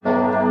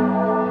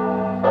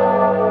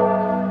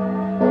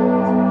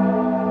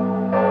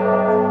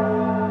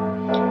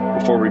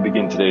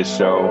today's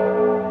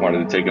show,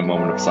 wanted to take a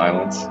moment of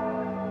silence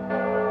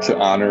to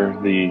honor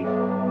the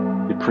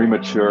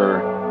premature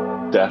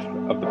death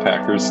of the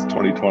Packers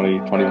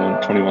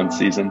 2020-21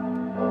 season.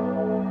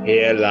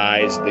 Here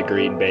lies the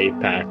Green Bay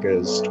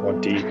Packers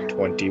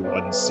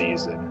 2021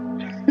 season.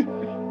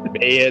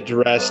 May it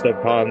rest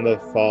upon the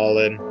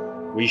fallen.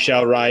 We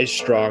shall rise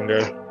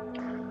stronger.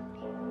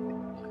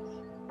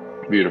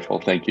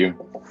 Beautiful. Thank you.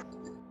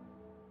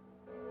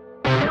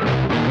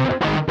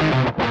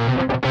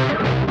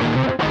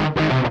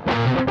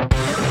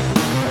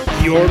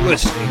 You're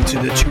listening to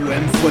the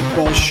 2M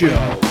Football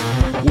Show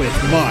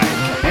with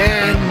Mike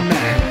and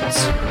Matt.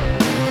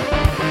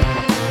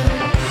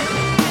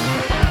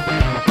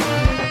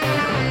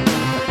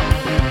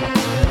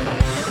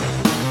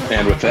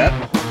 And with that,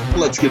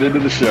 let's get into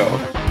the show.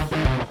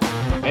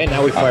 And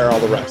now we fire all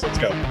the reps. Let's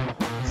go.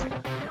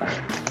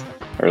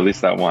 Or at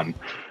least that one.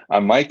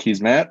 I'm Mike.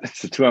 He's Matt.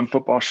 It's the 2M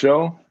Football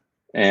Show.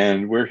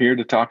 And we're here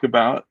to talk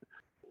about,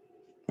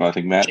 well, I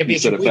think, Matt, you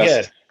said it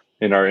best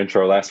in our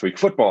intro last week,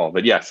 football.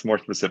 But yes, more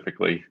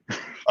specifically,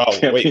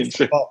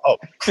 championship. Oh,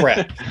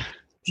 crap.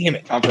 Damn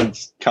it.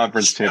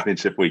 Conference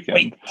championship weekend.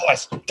 Wait,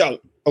 pause. Don't.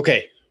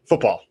 Okay,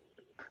 football.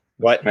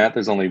 What? Matt,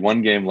 there's only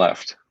one game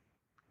left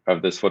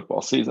of this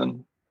football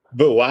season.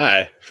 But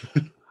why?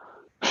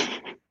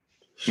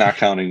 Not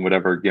counting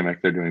whatever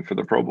gimmick they're doing for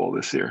the Pro Bowl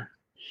this year.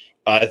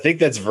 I think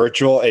that's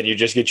virtual, and you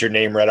just get your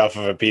name read off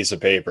of a piece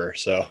of paper.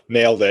 So,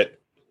 nailed it.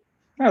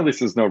 At least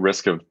there's no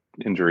risk of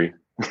injury.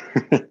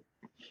 I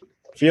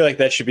feel like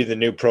that should be the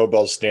new Pro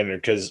Bowl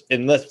standard because,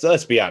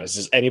 let's be honest,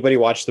 does anybody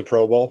watch the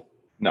Pro Bowl?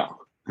 No.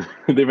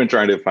 They've been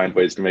trying to find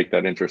ways to make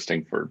that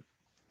interesting for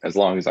as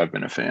long as I've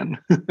been a fan.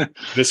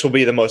 This will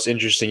be the most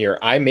interesting year.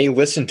 I may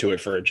listen to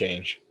it for a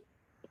change.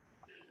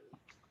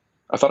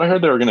 I thought I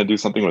heard they were going to do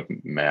something with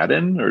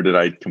Madden, or did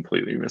I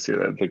completely mishear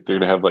that? Like they're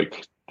going to have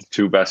like the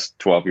two best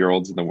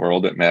 12-year-olds in the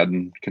world at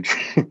Madden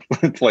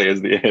play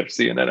as the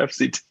AFC and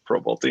NFC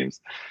Pro Bowl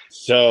teams.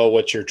 So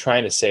what you're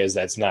trying to say is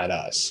that's not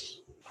us.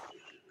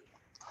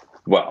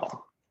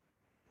 Well,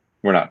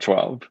 we're not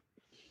 12,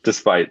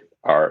 despite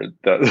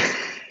the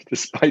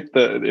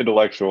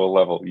intellectual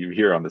level you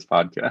hear on this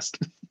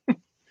podcast.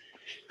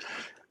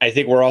 I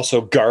think we're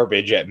also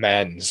garbage at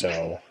Madden,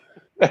 so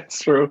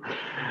that's true.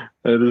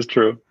 That is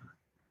true.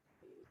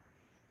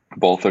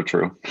 Both are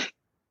true.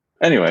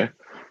 Anyway,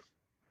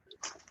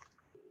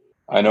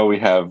 I know we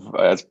have,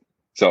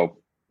 so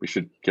we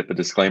should get the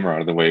disclaimer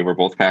out of the way. We're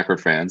both Packer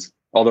fans,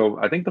 although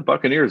I think the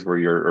Buccaneers were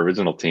your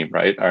original team,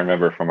 right? I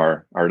remember from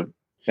our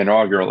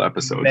inaugural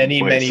episode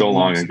many so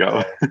long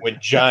ago when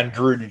John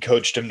Gruden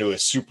coached him to a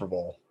Super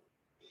Bowl.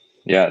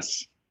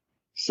 Yes.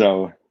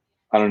 So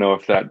I don't know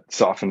if that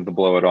softened the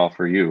blow at all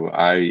for you.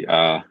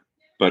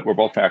 But we're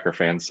both Packer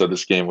fans, so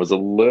this game was a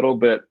little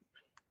bit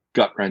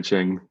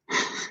gut-wrenching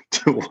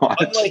to watch.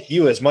 Unlike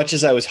you, as much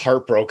as I was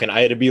heartbroken,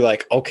 I had to be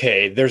like,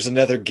 okay, there's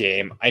another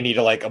game. I need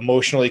to like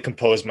emotionally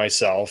compose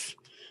myself.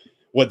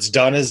 What's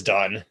done is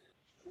done.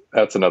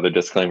 That's another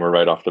disclaimer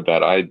right off the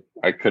bat.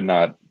 I could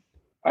not.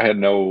 I had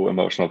no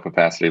emotional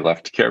capacity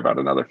left to care about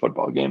another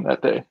football game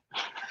that day.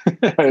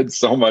 I had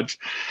so much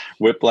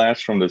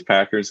whiplash from this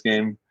Packers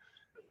game.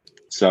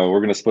 So we're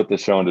going to split the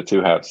show into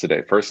two halves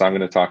today. First, I'm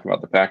going to talk about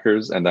the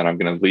Packers, and then I'm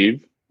going to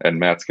leave, and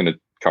Matt's going to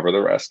cover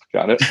the rest.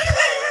 Got it?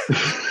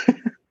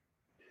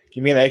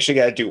 You mean I actually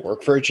got to do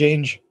work for a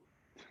change?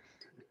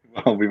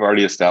 Well, we've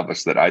already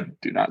established that I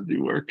do not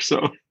do work,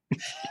 so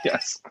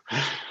yes.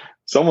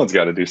 Someone's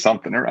got to do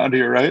something around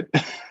here, right?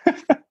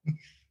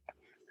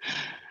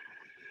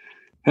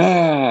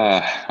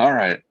 All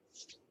right.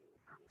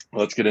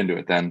 Let's get into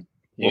it then.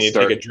 You need to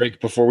take a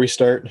drink before we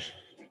start?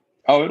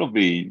 Oh, it'll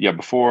be,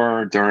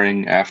 before,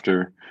 during,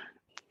 after.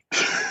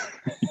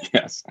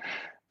 Yes.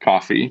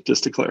 Coffee,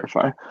 just to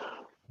clarify.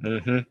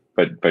 Mm-hmm.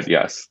 But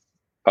yes.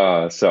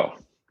 So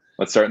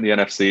let's start in the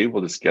NFC.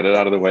 We'll just get it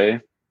out of the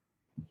way,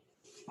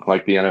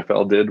 like the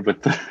NFL did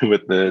with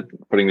the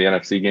putting the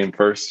NFC game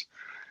first.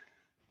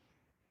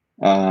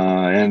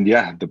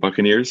 The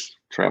Buccaneers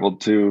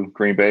traveled to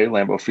Green Bay,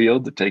 Lambeau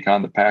Field, to take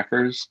on the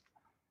Packers.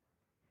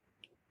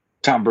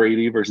 Tom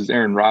Brady versus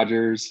Aaron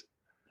Rodgers.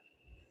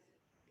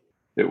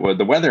 The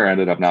weather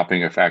ended up not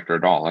being a factor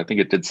at all. I think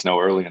it did snow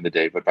early in the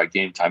day, but by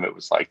game time it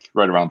was like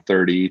right around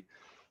 30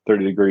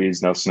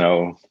 degrees, no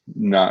snow,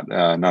 not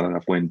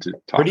enough wind to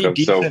talk Pretty of.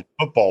 decent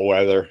football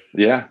weather.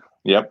 Yeah.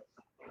 Yep.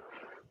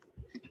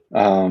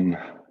 The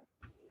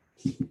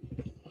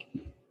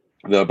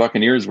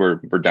Buccaneers were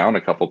down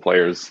a couple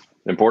players,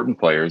 important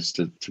players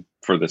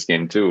for this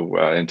game too.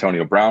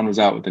 Antonio Brown was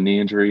out with a knee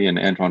injury, and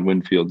Antoine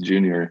Winfield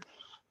Jr.,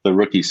 the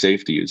rookie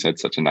safety who's had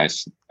such a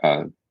nice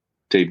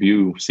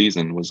debut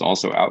season, was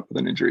also out with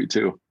an injury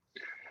too.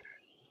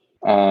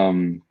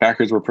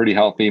 Packers were pretty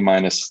healthy,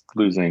 minus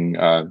losing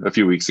a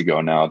few weeks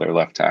ago now their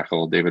left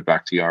tackle, David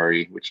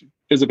Bakhtiari, which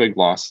is a big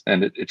loss,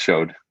 and it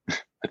showed.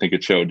 I think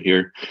it showed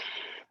here.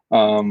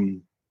 But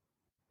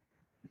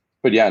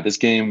yeah, this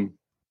game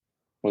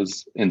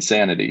was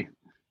insanity.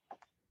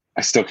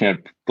 I still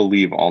can't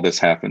believe all this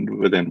happened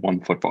within one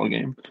football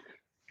game.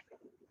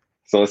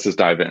 So let's just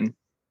dive in.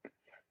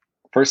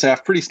 first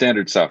half, pretty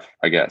standard stuff,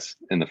 I guess.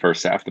 In the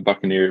first half,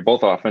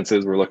 both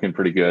offenses were looking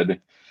pretty good,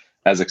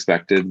 as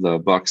expected. The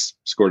Bucs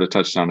scored a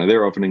touchdown on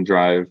their opening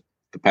drive.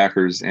 The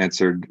Packers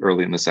answered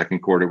early in the second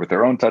quarter with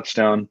their own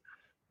touchdown.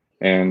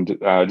 And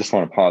I just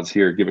want to pause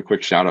here, give a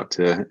quick shout out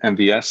to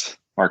MVS,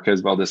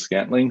 Marquez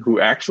Valdez-Scantling, who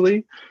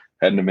actually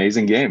had an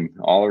amazing game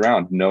all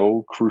around.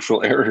 No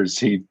crucial errors.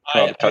 He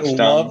caught a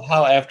touchdown. I love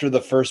how after the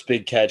first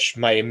big catch,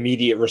 my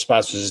immediate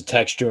response was to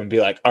text you and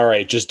be like, all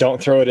right, just don't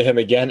throw it to him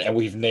again, and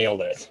we've nailed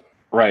it.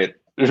 Right,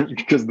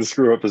 because the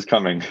screw up is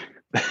coming.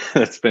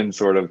 That's been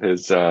sort of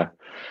his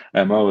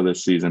MO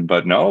this season.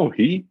 But no,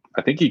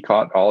 I think he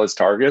caught all his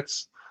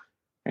targets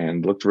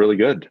and looked really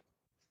good.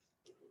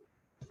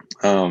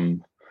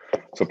 He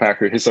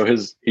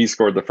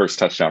scored the first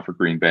touchdown for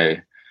Green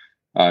Bay.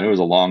 It was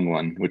a long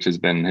one, which has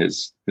been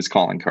his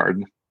calling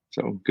card.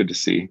 So good to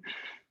see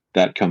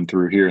that come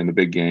through here in the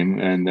big game.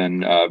 And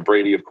then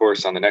Brady, of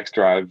course, on the next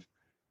drive.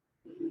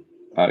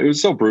 It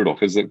was so brutal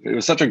because it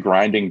was such a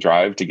grinding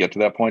drive to get to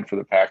that point for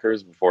the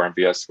Packers before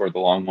MVS scored the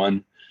long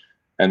one.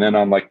 And then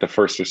on like the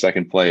first or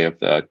second play of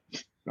the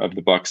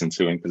Bucs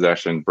ensuing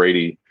possession,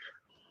 Brady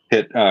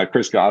hit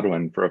Chris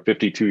Godwin for a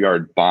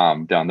 52-yard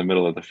bomb down the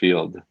middle of the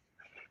field.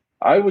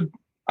 I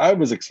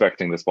was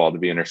expecting this ball to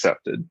be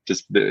intercepted.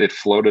 Just it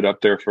floated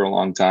up there for a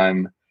long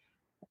time,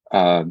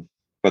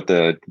 but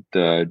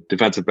the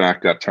defensive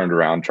back got turned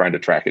around trying to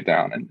track it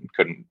down and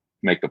couldn't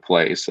make the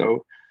play.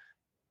 So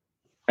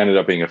ended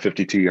up being a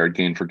 52-yard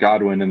gain for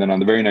Godwin. And then on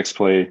the very next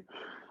play,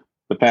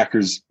 the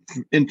Packers'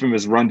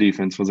 infamous run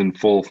defense was in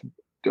full.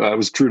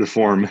 Was true to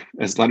form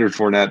as Leonard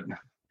Fournette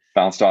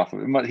bounced off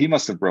of it. He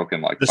must have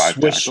broken like the 5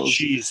 Swiss tackles.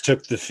 Cheese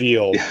took the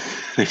field. Yeah,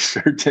 they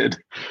sure did.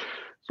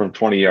 From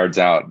 20 yards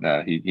out,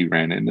 he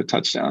ran in the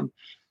touchdown.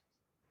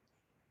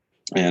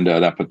 And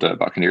that put the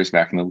Buccaneers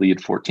back in the lead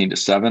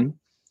 14-7.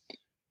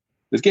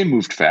 This game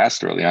moved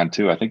fast early on,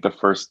 too. I think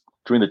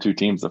between the two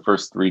teams, the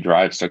first 3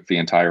 drives took the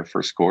entire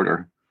first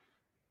quarter.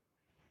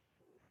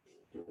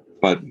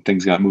 But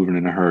things got moving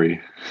in a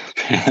hurry.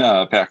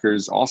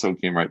 Packers also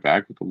came right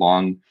back with a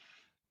long,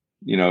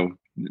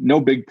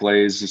 no big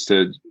plays, just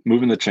to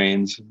moving the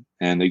chains.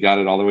 And they got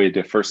it all the way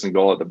to 1st and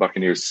goal at the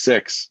Buccaneers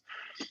 6.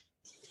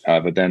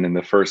 But then in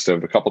the first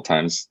of a couple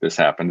times this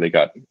happened, they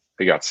got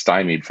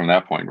stymied from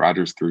that point.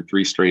 Rodgers threw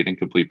 3 straight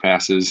incomplete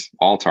passes,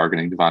 all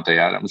targeting Davante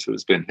Adams, who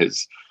has been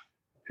his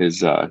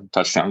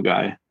touchdown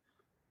guy,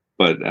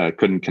 but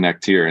couldn't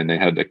connect here, and they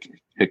had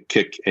to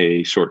kick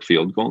a short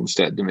field goal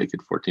instead to make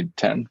it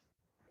 14-10.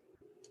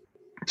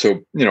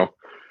 So,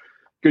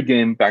 good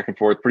game, back and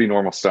forth, pretty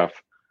normal stuff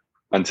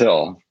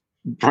until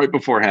right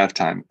before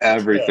halftime,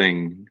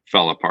 everything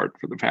fell apart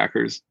for the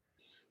Packers.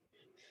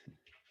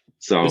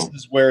 So this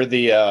is where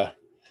the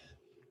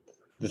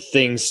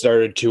things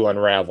started to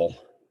unravel.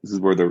 This is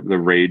where the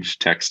rage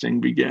texting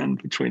began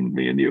between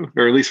me and you,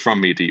 or at least from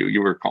me to you.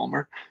 You were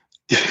calmer.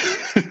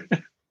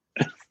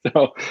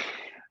 So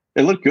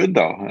it looked good,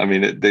 though. I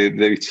mean,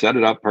 they set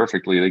it up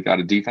perfectly. They got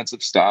a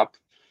defensive stop.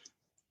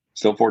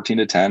 Still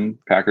 14-10.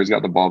 Packers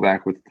got the ball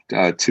back with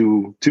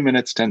 2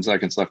 minutes, 10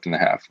 seconds left in the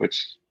half.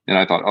 And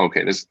I thought,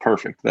 okay, this is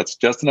perfect. That's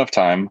just enough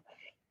time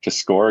to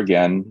score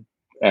again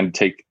and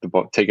take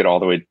it all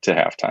the way to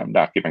halftime,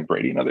 not giving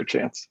Brady another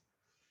chance.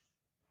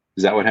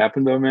 Is that what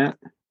happened, though, Matt?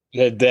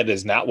 That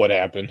is not what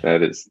happened.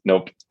 That is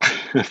nope.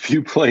 a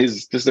few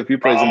plays into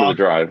the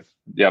drive.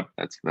 Yep,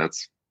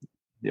 that's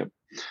yep.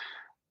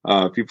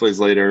 A few plays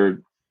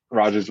later,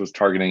 Rodgers was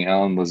targeting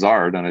Allen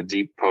Lazard on a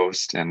deep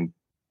post, and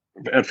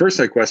at first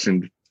I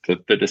questioned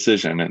the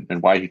decision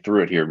and why he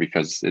threw it here,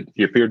 because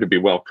he appeared to be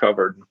well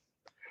covered,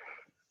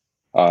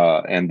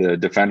 and the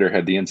defender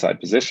had the inside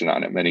position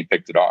on him, and he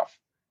picked it off.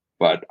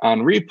 But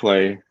on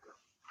replay,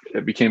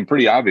 it became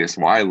pretty obvious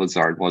why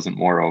Lazard wasn't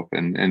more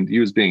open, and he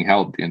was being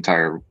held the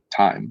entire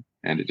time,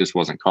 and it just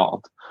wasn't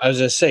called. I was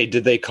going to say,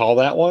 did they call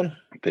that one?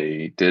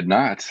 They did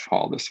not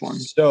call this one.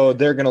 So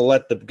they're going to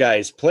let the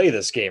guys play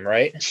this game,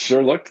 right?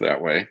 Sure looked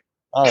that way.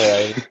 All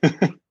right.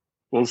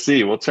 We'll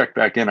see. We'll check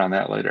back in on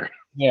that later.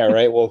 Yeah,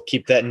 right. We'll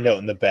keep that note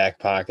in the back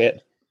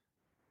pocket.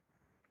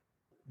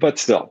 But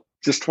still,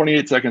 just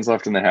 28 seconds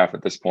left in the half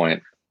at this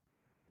point.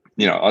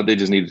 They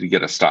just needed to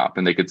get a stop,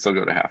 and they could still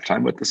go to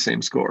halftime with the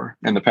same score.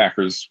 And the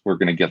Packers were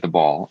going to get the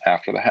ball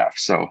after the half.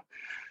 So,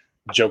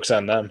 joke's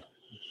on them.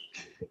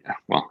 Yeah,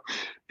 well,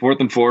 4th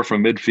and 4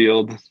 from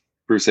midfield.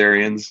 Bruce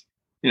Arians,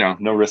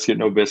 no risk it,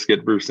 no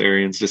biscuit. Bruce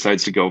Arians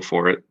decides to go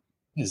for it.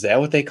 Is that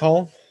what they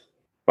call him?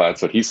 Well,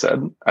 that's what he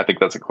said. I think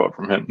that's a quote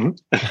from him.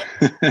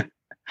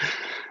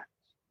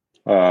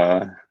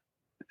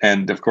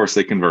 And of course,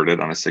 they converted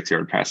on a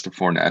 6-yard pass to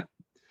Fournette.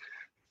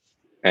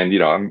 And,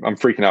 I'm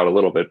freaking out a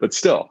little bit, but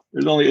still,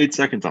 there's only 8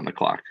 seconds on the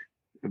clock.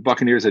 The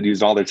Buccaneers had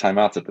used all their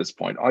timeouts at this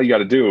point. All you got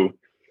to do,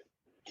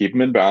 keep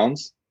them in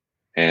bounds,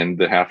 and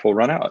the half will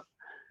run out.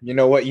 You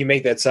know what? You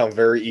make that sound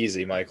very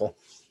easy, Michael.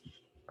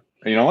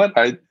 You know what?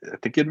 I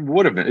think it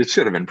would have been. It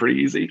should have been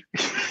pretty easy.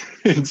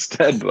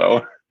 Instead,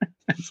 though,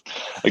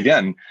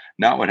 again,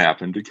 not what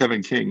happened.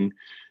 Kevin King,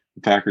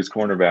 the Packers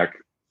cornerback,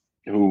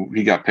 who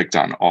he got picked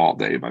on all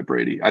day by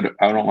Brady. I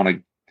don't want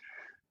to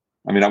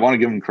I mean, I want to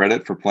give him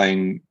credit for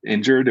playing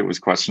injured. It was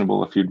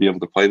questionable if he'd be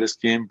able to play this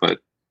game, but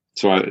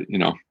so I,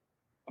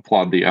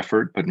 applaud the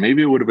effort, but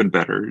maybe it would have been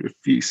better if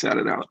he sat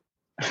it out.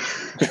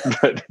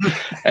 But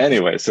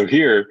anyway, so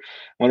here,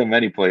 one of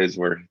many plays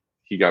where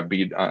he got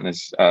beat on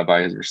his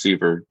by his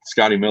receiver.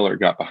 Scotty Miller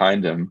got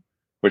behind him,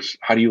 which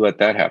how do you let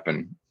that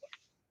happen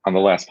on the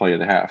last play of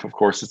the half? Of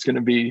course, it's going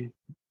to be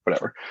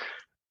whatever.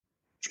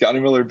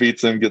 Scotty Miller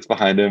beats him, gets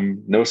behind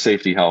him. No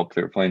safety help.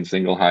 They were playing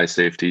single high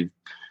safety,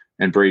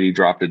 and Brady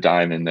dropped a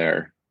dime in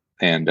there,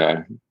 and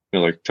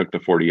Miller took the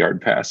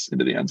 40-yard pass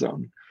into the end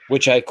zone.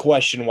 Which I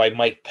question why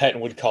Mike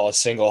Pettin would call a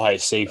single high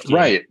safety.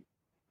 Right.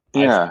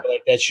 Yeah. I feel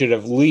like that should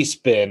have at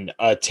least been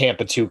a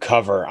Tampa 2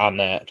 cover on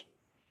that.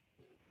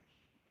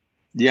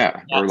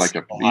 Yeah. Not or like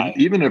high.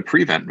 even a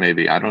prevent,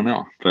 maybe. I don't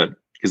know. But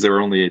because there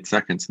were only 8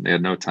 seconds and they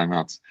had no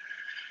timeouts.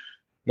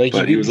 Like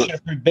but he should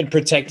have been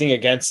protecting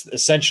against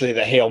essentially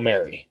the Hail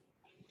Mary.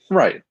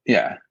 Right.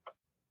 Yeah.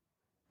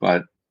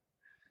 But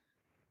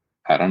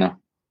I don't know.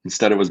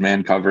 Instead, it was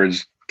man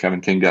coverage.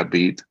 Kevin King got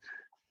beat,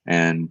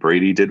 and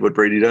Brady did what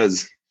Brady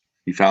does.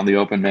 He found the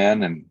open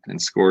man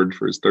and scored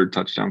for his 3rd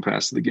touchdown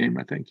pass of the game,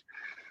 I think.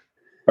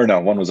 Or no,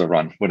 one was a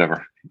run,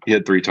 whatever. He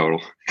had 3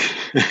 total.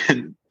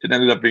 It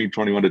ended up being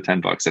 $21 to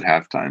 $10 at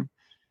halftime.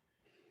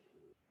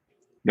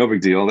 No big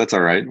deal. That's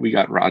all right. We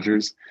got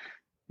Rodgers,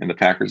 and the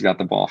Packers got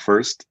the ball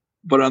first.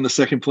 But on the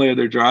second play of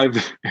their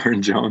drive,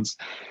 Aaron Jones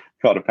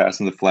caught a pass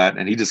in the flat,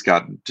 and he just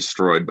got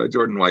destroyed by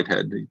Jordan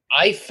Whitehead.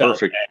 I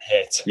felt that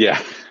hit.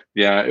 Yeah.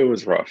 Yeah, it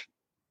was rough.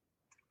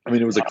 I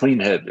mean, it was a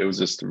clean hit. It was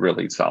just a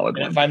really solid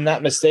one. If I'm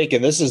not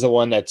mistaken, this is the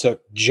one that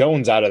took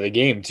Jones out of the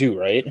game too,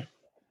 right?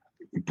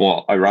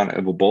 Well,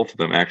 both of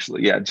them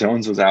actually. Yeah,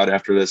 Jones was out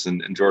after this,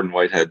 and Jordan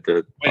Whitehead,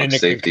 the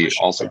safety,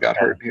 also got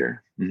hurt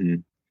here.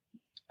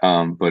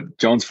 Mm-hmm. But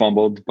Jones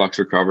fumbled, Bucs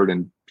recovered,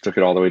 and took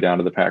it all the way down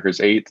to the Packers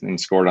 8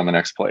 and scored on the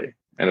next play.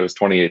 And it was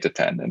 28 to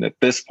 10. And at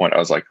this point, I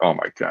was like, oh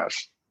my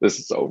gosh, this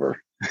is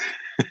over.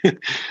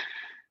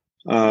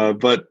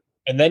 But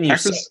and then you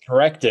said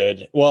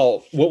corrected.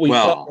 Well, what we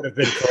thought would have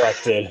been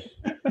corrected.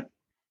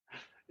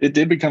 It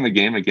did become a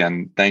game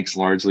again, thanks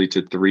largely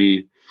to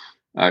 3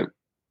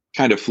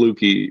 kind of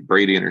fluky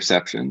Brady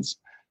interceptions.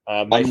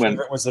 My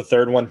favorite was the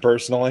 3rd one,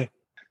 personally.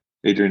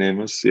 Adrian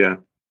Amos, yeah.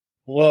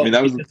 Well,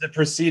 I mean, it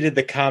preceded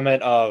the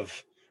comment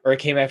of, or it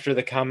came after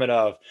the comment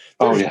of,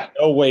 there's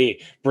no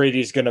way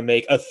Brady's going to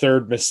make a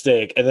 3rd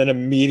mistake. And then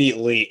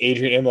immediately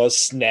Adrian Amos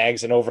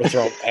snags an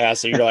overthrown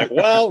pass. And you're like,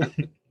 well.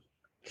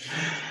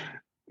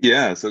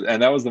 Yeah,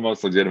 and that was the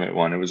most legitimate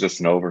one. It was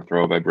just an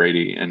overthrow by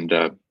Brady, and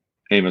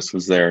Amos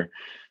was there.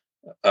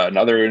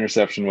 Another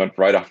interception went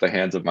right off the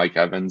hands of Mike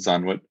Evans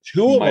on what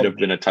might have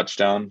been a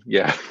touchdown.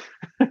 Yeah.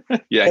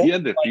 Yeah, he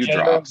had a few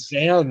drops.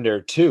 Alexander,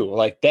 too.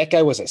 Like, that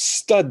guy was a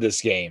stud this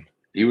game.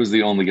 He was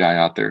the only guy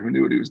out there who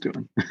knew what he was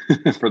doing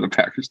for the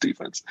Packers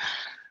defense.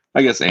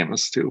 I guess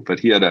Amos, too, but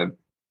he had a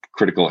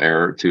critical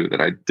error, too, that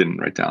I didn't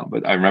write down.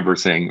 But I remember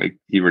saying, like,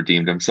 he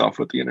redeemed himself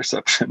with the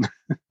interception.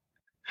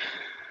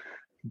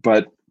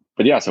 But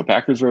yeah, so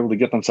Packers were able to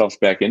get themselves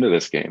back into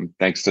this game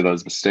thanks to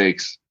those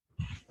mistakes.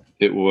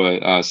 It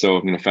was so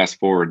I'm going to fast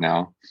forward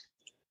now.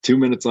 2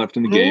 minutes left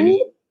in the game.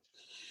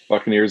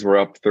 Buccaneers were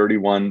up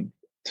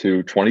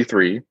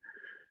 31-23,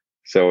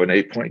 so an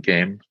 8-point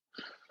game.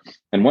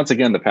 And once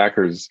again, the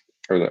Packers,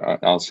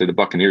 I'll say the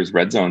Buccaneers'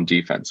 red zone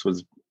defense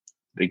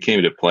they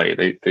came to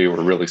play. They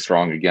were really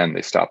strong again.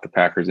 They stopped the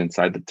Packers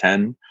inside the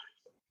 10.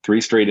 3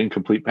 straight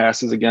incomplete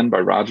passes again by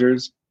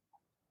Rodgers,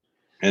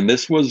 and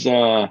this was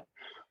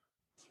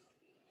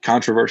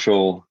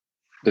controversial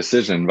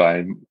decision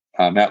by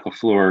Matt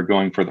LaFleur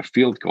going for the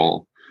field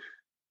goal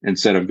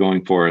instead of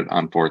going for it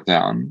on 4th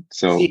down.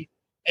 So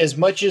as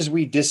much as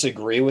we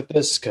disagree with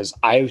this, because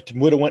I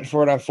would have went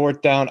for it on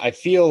 4th down, I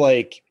feel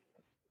like,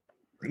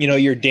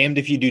 you're damned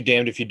if you do,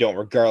 damned if you don't,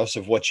 regardless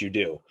of what you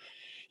do.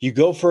 You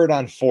go for it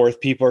on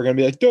 4th, people are going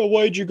to be like, oh,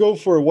 why'd you go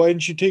for it? Why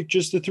didn't you take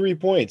just the 3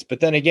 points?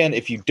 But then again,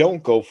 if you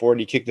don't go for it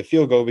and you kick the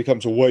field goal, it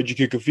becomes, why'd you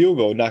kick a field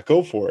goal and not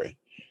go for it?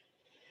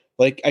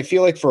 Like, I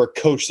feel like for a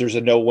coach, there's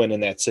a no-win in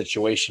that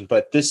situation,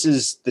 but this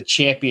is the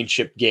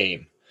championship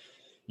game.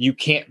 You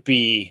can't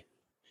be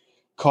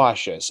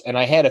cautious. And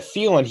I had a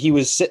feeling he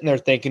was sitting there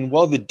thinking,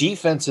 well, the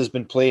defense has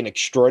been playing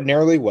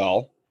extraordinarily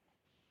well.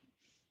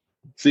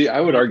 See,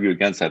 I would argue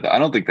against that. I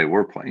don't think they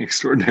were playing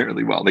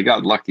extraordinarily well. They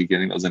got lucky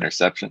getting those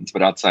interceptions,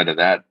 but outside of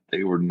that,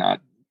 they were not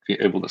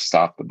able to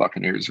stop the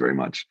Buccaneers very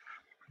much.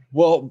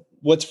 Well,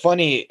 what's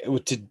funny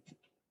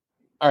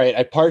all right,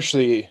 I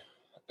partially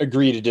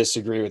agree to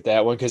disagree with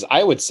that one, because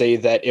I would say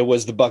that it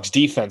was the Bucs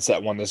defense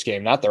that won this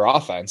game, not their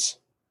offense.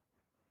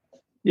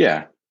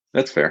 Yeah,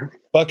 that's fair.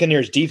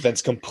 Buccaneers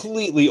defense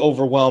completely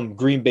overwhelmed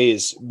Green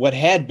Bay's what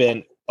had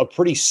been a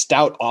pretty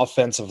stout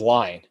offensive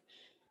line.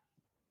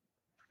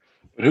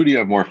 But who do you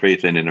have more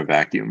faith in a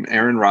vacuum,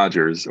 Aaron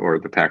Rodgers or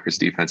the Packers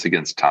defense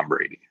against Tom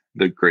Brady,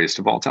 the greatest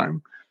of all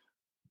time?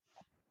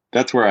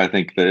 That's where I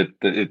think that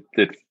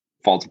it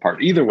falls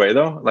apart. Either way,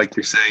 though, like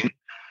you're saying,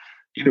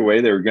 either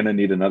way, they were going to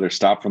need another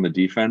stop from the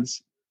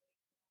defense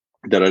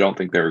that I don't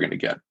think they were going to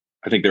get.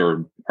 I think they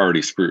were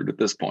already screwed at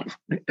this point.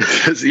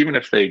 Because even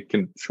if they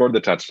scored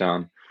the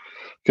touchdown,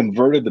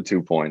 converted the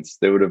 2 points,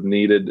 they would have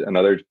needed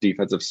another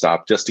defensive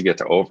stop just to get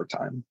to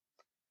overtime.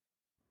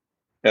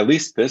 At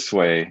least this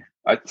way,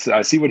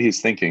 I see what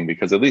he's thinking,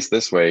 because at least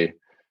this way,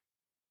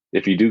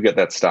 if you do get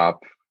that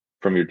stop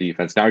from your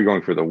defense, now you're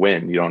going for the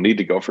win. You don't need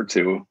to go for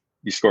 2.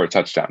 You score a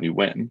touchdown, you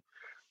win.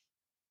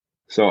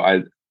 So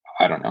I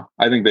don't know.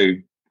 I don't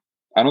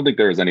think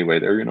there is any way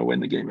they're going to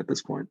win the game at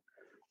this point.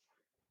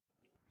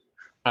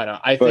 I don't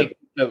know. I think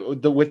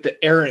with the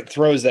errant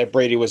throws that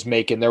Brady was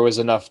making, there was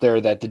enough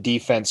there that the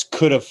defense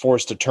could have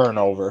forced a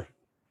turnover.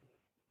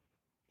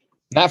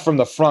 Not from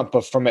the front,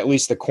 but from at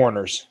least the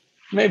corners.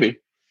 Maybe.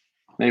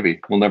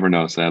 We'll never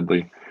know,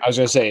 sadly. I was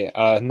going to say,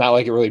 not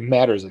like it really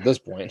matters at this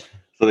point.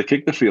 So they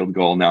kicked the field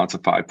goal. Now it's a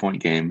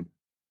 5-point game.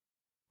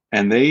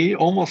 And they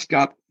almost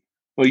got,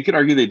 well, you could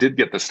argue they did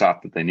get the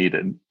stop that they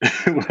needed.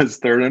 It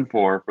was 3rd and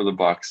 4 for the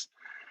Bucs.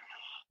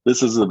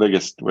 This is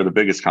where the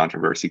biggest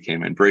controversy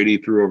came in. Brady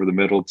threw over the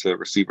middle to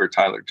receiver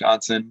Tyler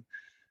Johnson.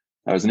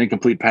 That was an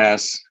incomplete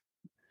pass,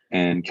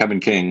 and Kevin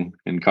King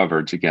in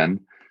coverage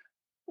again.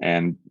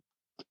 And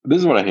this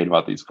is what I hate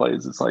about these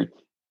plays. It's like,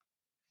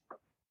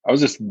 I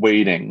was just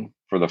waiting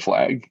for the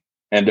flag.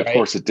 And of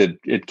course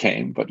it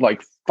came, but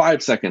like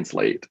 5 seconds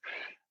late.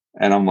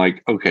 And I'm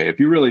like, okay, if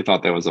you really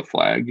thought that was a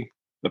flag,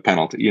 the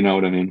penalty, you know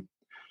what I mean?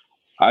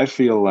 I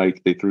feel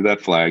like they threw that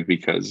flag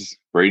because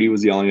Brady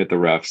was yelling at the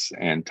refs,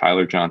 and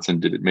Tyler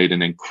Johnson made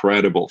an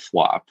incredible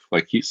flop.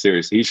 Like, he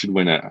should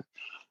win an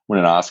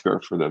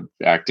Oscar for the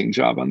acting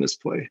job on this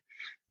play.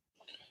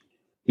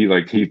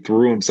 He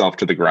threw himself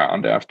to the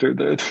ground after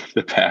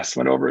the pass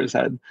went over his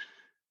head.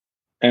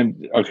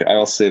 And okay,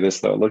 I'll say this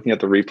though, looking at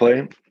the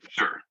replay,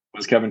 sure.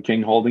 Was Kevin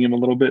King holding him a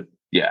little bit?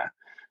 Yeah.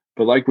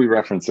 But like we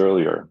referenced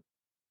earlier,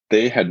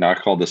 they had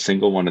not called a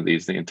single one of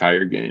these the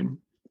entire game.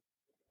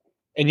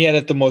 And yet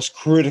at the most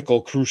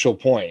crucial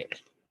point,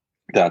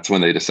 that's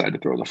when they decide to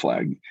throw the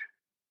flag.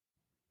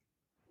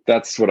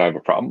 That's what I have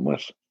a problem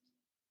with.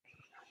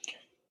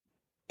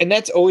 And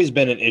that's always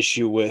been an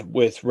issue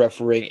with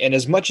refereeing. And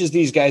as much as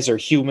these guys are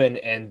human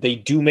and they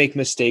do make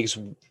mistakes,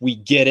 we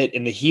get it.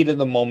 In the heat of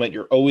the moment,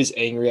 you're always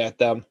angry at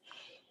them.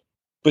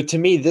 But to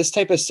me, this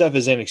type of stuff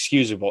is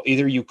inexcusable.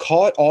 Either you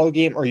call it all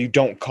game or you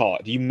don't call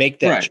it. You make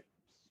that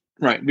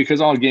right. Because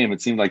all game,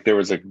 it seemed like there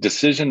was a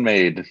decision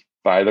made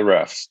by the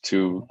refs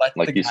to,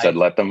 like you said,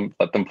 let them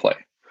play.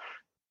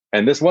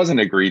 And this wasn't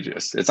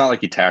egregious. It's not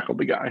like he tackled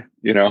the guy,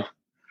 you know?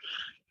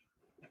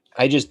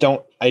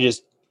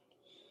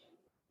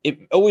 It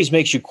always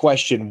makes you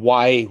question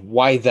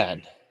why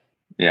then?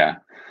 Yeah.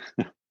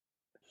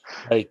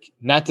 Like,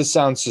 not to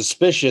sound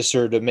suspicious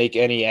or to make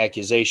any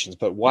accusations,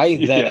 but why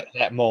then at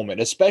that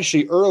moment,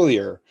 especially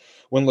earlier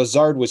when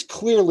Lazard was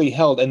clearly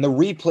held and the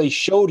replay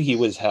showed he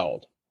was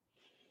held.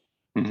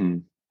 Mm-hmm.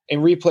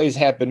 And replays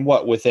happened,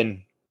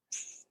 within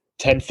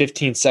 10,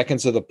 15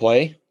 seconds of the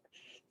play?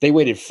 They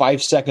waited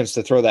 5 seconds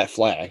to throw that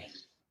flag.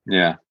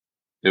 Yeah.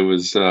 It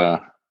was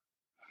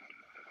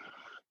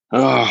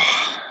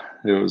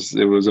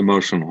it was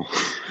emotional.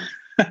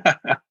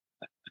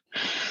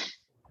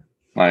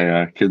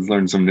 My kids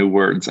learned some new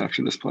words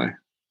after this play.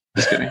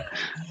 Just kidding.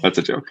 That's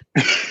a joke.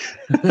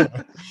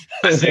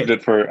 I saved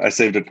it for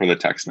the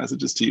text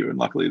messages to you, and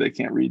luckily they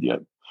can't read yet.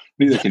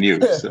 Neither can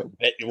you. So,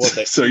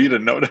 so you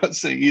didn't know what I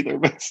was saying either.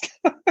 But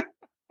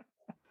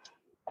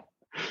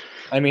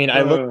I mean,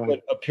 I looked what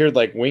appeared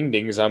like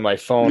wingdings on my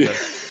phone and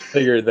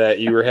figured that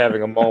you were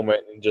having a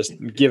moment, and just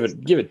give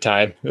it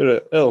time.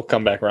 It'll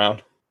come back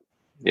around.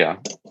 Yeah.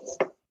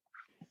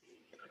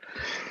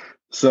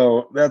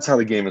 So that's how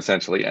the game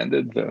essentially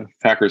ended. The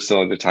Packers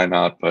still had a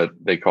timeout, but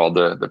they called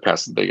the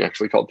pass. They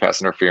actually called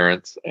pass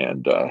interference,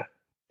 and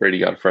Brady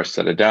got a fresh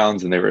set of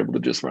downs, and they were able to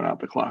just run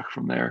out the clock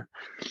from there.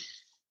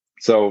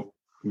 So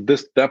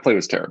that play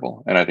was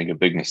terrible, and I think a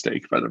big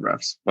mistake by the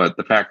refs. But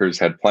the Packers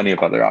had plenty of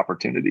other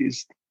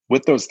opportunities.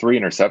 With those 3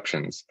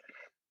 interceptions,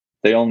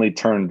 they only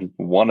turned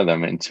one of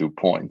them into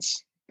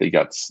points. They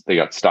got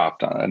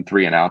stopped on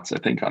 3 and outs, I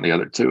think, on the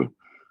other 2.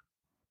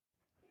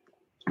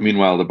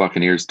 Meanwhile, the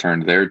Buccaneers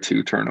turned their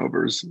 2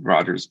 turnovers,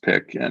 Rodgers'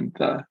 pick and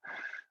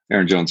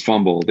Aaron Jones'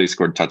 fumble. They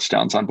scored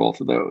touchdowns on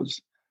both of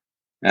those.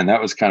 And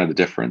that was kind of the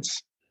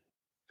difference.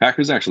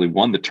 Packers actually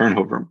won the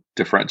turnover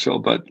differential,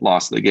 but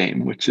lost the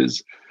game, which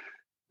is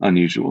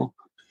unusual.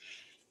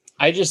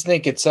 I just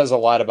think it says a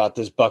lot about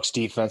this Bucs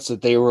defense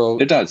that they were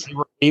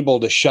able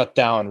to shut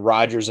down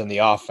Rodgers and the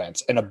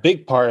offense. And a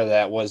big part of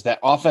that was that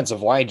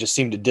offensive line just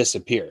seemed to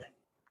disappear.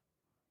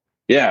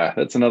 Yeah,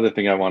 that's another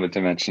thing I wanted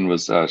to mention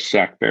was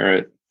Shaq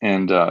Barrett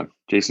and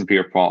Jason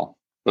Pierre-Paul.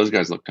 Those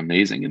guys looked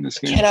amazing in this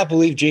game. I cannot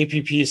believe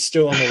JPP is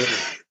still in the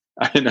league.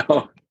 I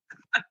know.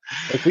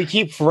 Like, we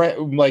keep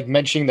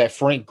mentioning that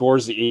Frank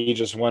Gore's the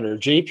ageless wonder.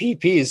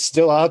 JPP is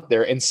still out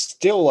there and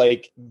still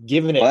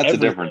giving it. Well, that's the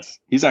difference.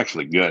 He's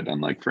actually good,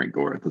 unlike Frank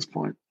Gore at this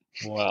point.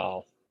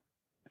 Wow.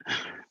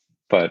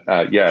 But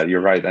yeah,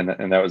 you're right,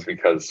 and that was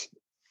because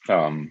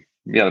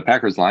the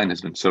Packers line has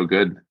been so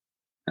good,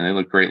 and they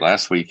looked great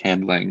last week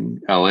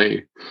handling LA,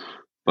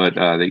 but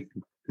they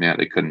Yeah,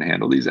 they couldn't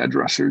handle these edge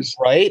rushers.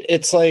 Right?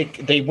 It's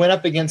like they went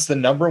up against the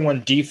number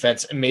one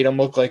defense and made them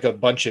look like a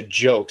bunch of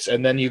jokes.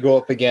 And then you go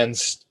up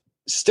against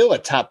still a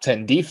top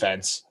 10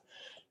 defense,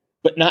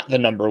 but not the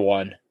number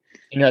one.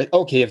 And you're like,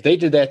 okay, if they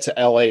did that to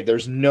LA,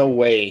 there's no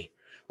way.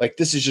 Like,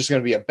 this is just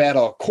going to be a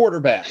battle of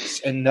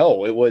quarterbacks. And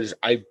no,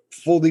 I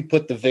fully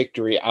put the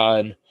victory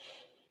on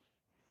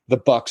the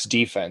Bucs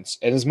defense.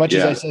 And as much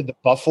as I said the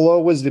Buffalo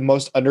was the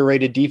most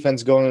underrated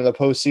defense going into the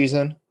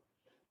postseason,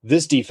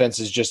 this defense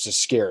is just as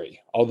scary.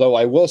 Although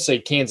I will say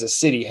Kansas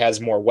City has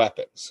more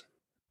weapons.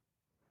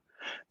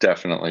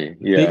 Definitely.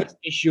 The biggest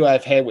issue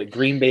I've had with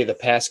Green Bay the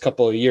past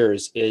couple of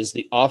years is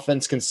the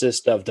offense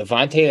consists of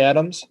Devontae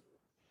Adams,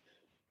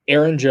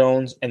 Aaron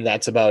Jones, and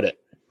that's about it.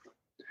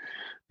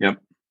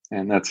 Yep.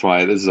 And that's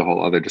why this is a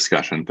whole other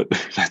discussion, but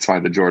that's why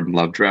the Jordan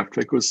Love draft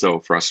pick was so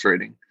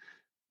frustrating.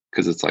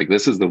 Because it's like,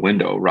 this is the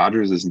window.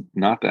 Rodgers is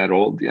not that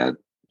old yet.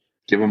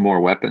 Give him more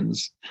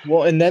weapons.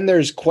 Well, and then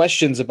there's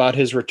questions about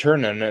his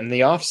return in the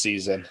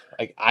offseason.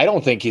 Like, I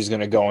don't think he's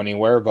going to go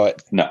anywhere,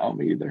 but no,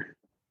 me either.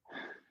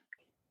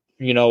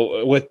 You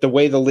know, with the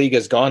way the league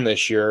has gone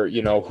this year,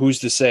 you know, who's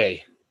to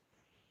say?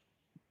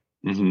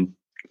 Mm-hmm.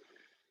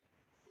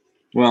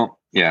 Well,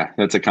 yeah,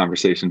 that's a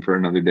conversation for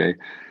another day,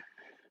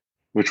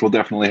 which we'll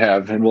definitely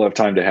have, and we'll have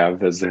time to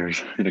have, as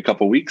there's in a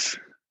couple weeks.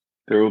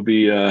 There will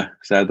be,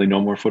 sadly,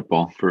 no more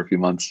football for a few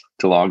months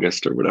till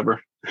August or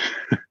whatever.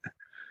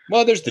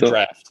 Well, there's the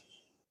draft.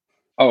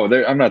 Oh,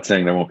 I'm not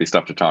saying there won't be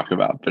stuff to talk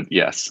about, but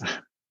yes,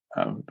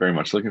 I'm very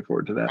much looking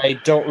forward to that. I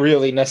don't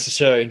really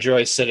necessarily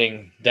enjoy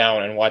sitting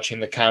down and watching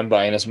the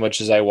combine as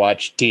much as I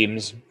watch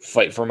teams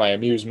fight for my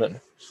amusement.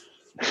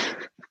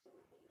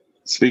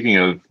 Speaking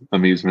of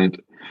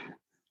amusement,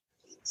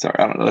 sorry,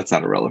 I don't know, that's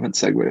not a relevant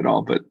segue at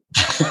all, but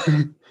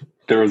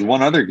there was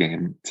one other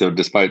game. So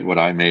despite what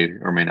I may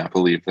or may not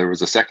believe, there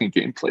was a second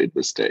game played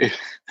this day.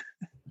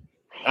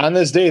 On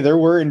this day, there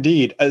were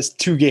indeed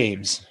two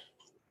games.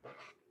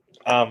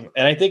 And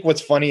I think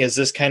what's funny is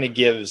this kind of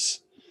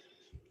gives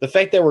the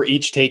fact that we're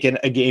each taking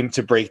a game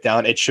to break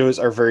down. It shows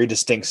our very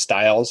distinct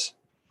styles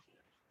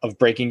of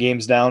breaking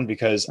games down,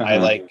 because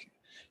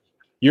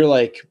you're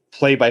like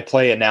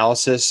play-by-play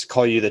analysis,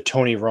 call you the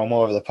Tony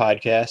Romo of the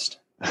podcast.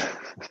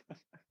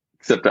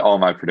 Except that all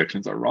my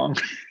predictions are wrong.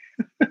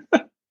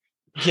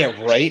 Yeah,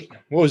 right.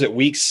 What was it?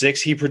 Week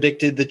 6, he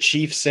predicted the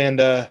Chiefs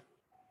and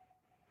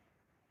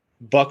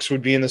Bucks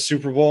would be in the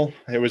Super Bowl.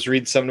 I was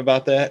reading something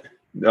about that.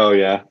 Oh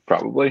yeah,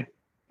 probably.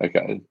 That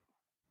guy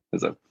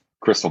has a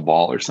crystal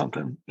ball or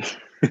something.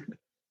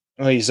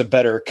 Well, he's a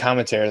better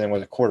commentator than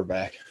with a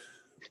quarterback.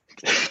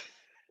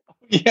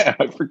 Yeah,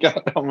 I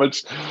forgot how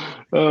much.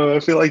 I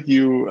feel like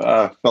you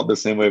felt the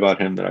same way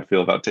about him that I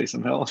feel about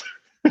Taysom Hill.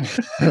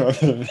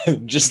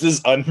 Just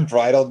this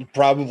unbridled,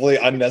 probably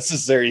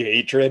unnecessary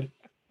hatred.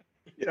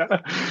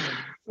 Yeah.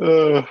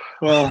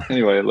 Well,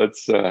 anyway,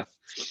 let's.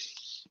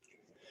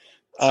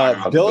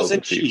 Bills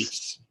and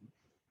Chiefs.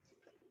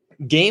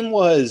 Game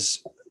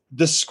was,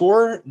 the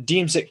score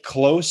deems it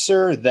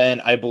closer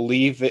than I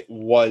believe it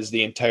was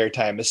the entire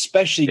time,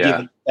 especially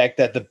given the fact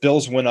that the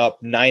Bills went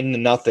up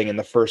 9-0 in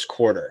the first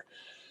quarter.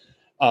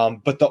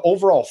 But the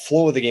overall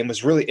flow of the game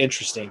was really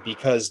interesting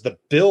because the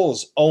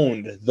Bills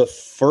owned the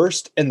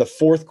first and the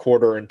fourth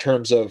quarter in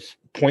terms of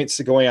points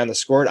going on the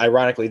score.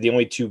 Ironically, the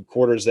only two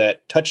quarters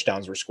that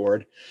touchdowns were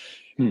scored.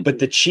 But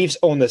the Chiefs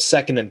owned the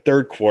second and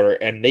third quarter,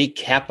 and they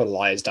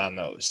capitalized on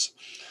those.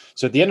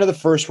 So at the end of the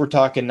first, we're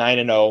talking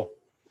 9-0.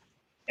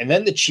 And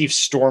then the Chiefs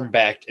stormed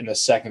back in the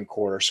second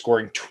quarter,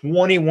 scoring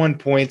 21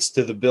 points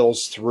to the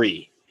Bills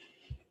 3.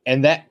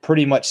 And that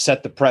pretty much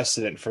set the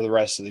precedent for the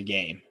rest of the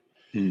game.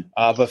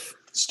 But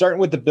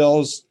starting with the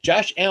Bills,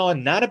 Josh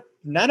Allen, not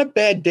a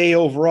bad day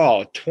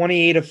overall.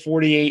 28 of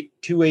 48,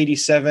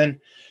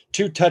 287,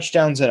 2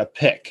 touchdowns and a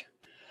pick.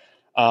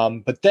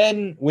 But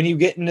then when you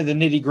get into the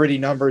nitty-gritty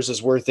numbers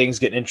is where things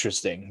get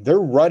interesting. Their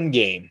run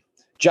game,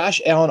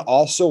 Josh Allen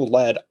also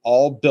led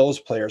all Bills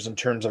players in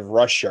terms of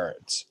rush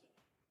yards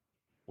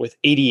with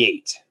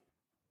 88.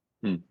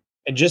 And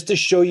just to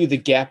show you the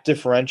gap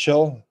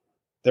differential,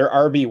 their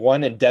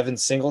RB1 and Devin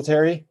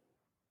Singletary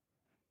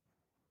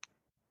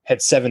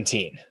had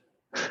 17.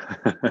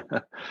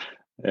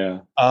 Yeah.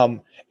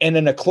 And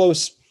then a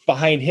close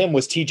behind him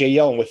was TJ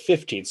Yeldon with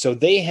 15. So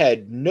they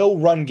had no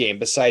run game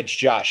besides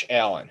Josh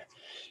Allen.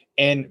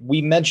 And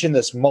we mentioned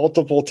this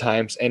multiple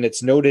times, and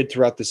it's noted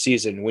throughout the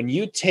season. When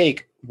you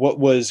take what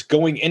was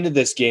going into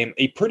this game,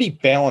 a pretty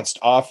balanced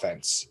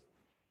offense,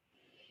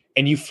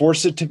 and you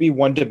force it to be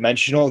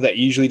one-dimensional, that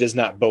usually does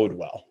not bode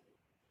well.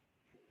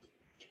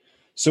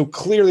 So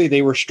clearly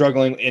they were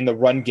struggling in the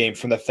run game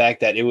from the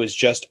fact that it was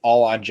just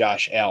all on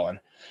Josh Allen.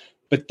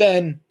 But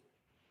then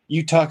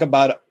you talk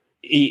about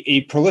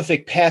a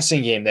prolific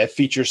passing game that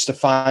features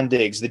Stephon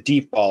Diggs, the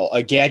deep ball,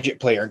 a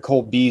gadget player, and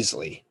Cole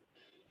Beasley.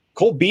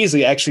 Cole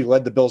Beasley actually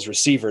led the Bills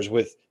receivers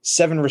with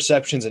 7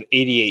 receptions and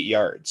 88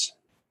 yards.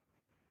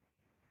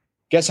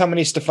 Guess how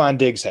many Stephon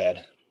Diggs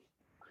had?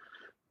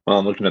 Well,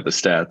 I'm looking at the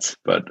stats,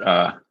 but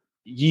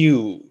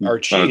you are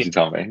cheating. Why don't you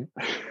tell me?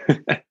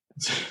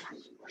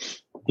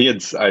 He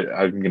had,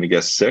 I'm going to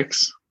guess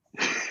 6.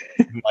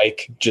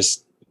 Mike,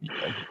 just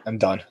I'm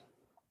done.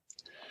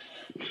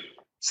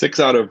 6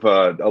 out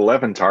of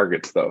 11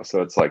 targets, though.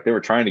 So it's like they were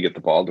trying to get the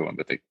ball to him,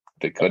 but they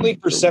couldn't. Only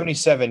for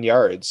 77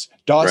 yards.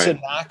 Dawson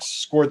Right. Knox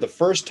scored the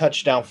first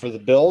touchdown for the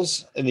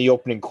Bills in the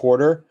opening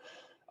quarter.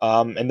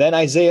 And then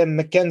Isaiah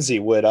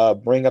McKenzie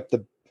would bring up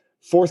the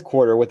fourth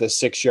quarter with a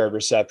 6-yard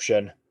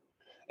reception.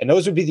 And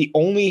those would be the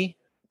only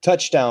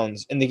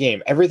touchdowns in the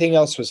game. Everything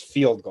else was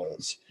field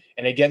goals.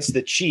 And against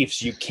the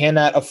Chiefs, you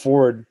cannot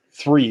afford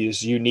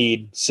threes. You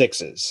need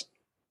sixes.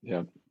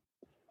 Yeah.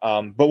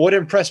 But what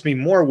impressed me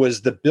more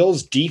was the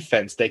Bills'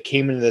 defense that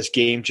came into this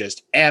game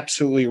just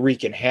absolutely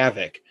wreaking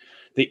havoc.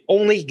 They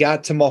only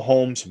got to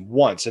Mahomes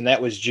once, and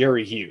that was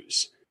Jerry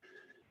Hughes.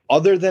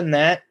 Other than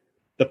that,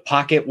 the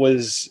pocket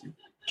was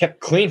kept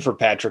clean for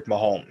Patrick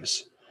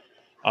Mahomes.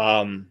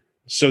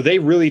 So they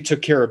really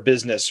took care of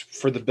business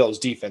for the Bills'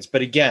 defense.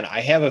 But again,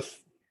 I have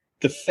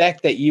the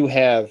fact that you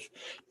have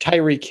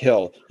Tyreek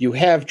Hill, you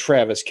have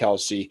Travis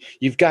Kelce,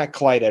 you've got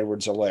Clyde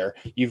Edwards-Helaire,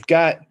 you've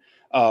got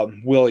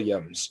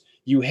Williams,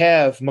 you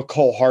have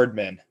McCole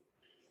Hardman.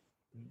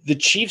 The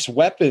Chiefs'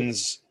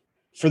 weapons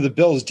for the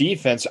Bills'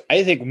 defense,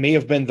 I think, may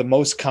have been the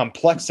most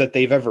complex that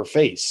they've ever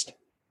faced.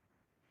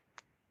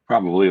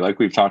 Probably, like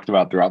we've talked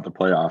about throughout the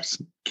playoffs.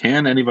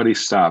 Can anybody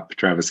stop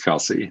Travis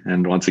Kelce?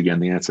 And once again,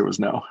 the answer was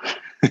no.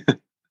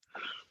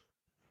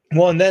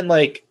 Well, and then,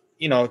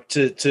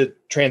 to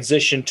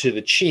transition to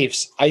the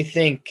Chiefs, I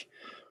think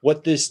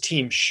what this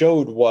team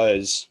showed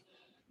was,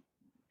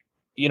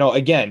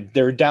 again,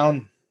 they're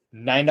down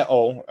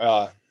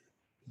 9-0,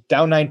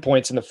 down 9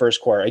 points in the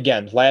first quarter.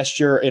 Again, last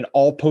year in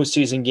all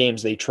postseason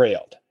games, they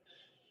trailed,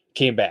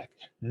 came back.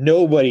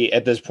 Nobody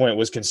at this point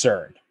was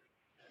concerned.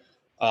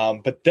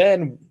 But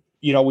then,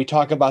 we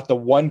talk about the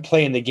one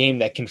play in the game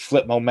that can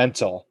flip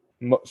momentum.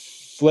 And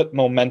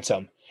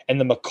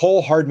the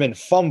McCole Hardman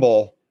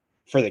fumble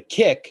for the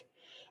kick,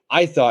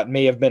 I thought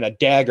may have been a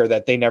dagger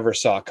that they never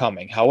saw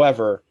coming.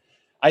 However,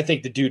 I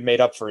think the dude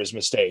made up for his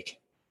mistake.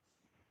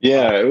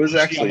 Yeah, it was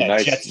actually a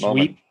nice jet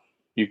moment. sweep.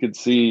 You could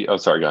see. Oh,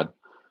 sorry, God.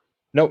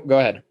 Nope, go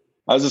ahead.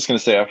 I was just going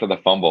to say after the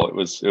fumble, it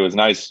was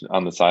nice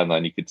on the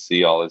sideline. You could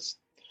see all his,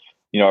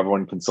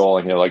 everyone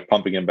consoling him, like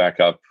pumping him back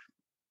up,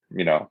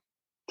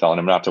 telling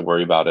him not to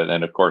worry about it.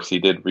 And of course, he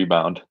did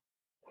rebound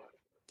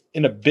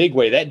in a big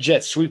way. That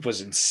jet sweep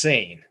was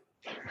insane.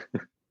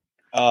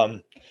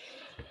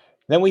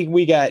 Then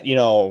we got,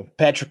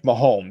 Patrick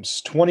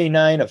Mahomes,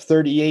 29 of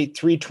 38,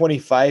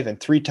 325, and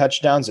 3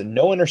 touchdowns and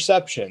no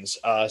interceptions.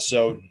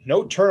 So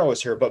no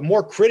turnovers here, but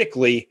more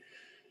critically,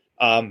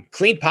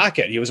 clean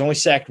pocket. He was only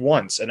sacked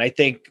once. And I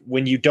think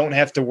when you don't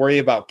have to worry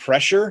about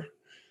pressure,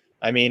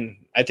 I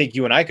think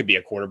you and I could be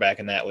a quarterback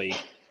in that league.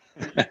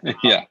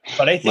 Yeah.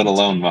 But I think let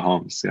alone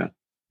Mahomes. Yeah.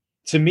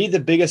 To me, the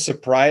biggest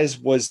surprise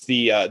was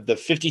the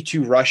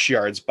 52 rush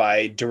yards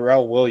by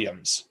Darrell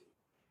Williams.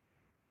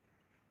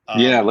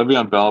 Yeah,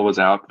 Le'Veon Bell was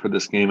out for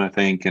this game, I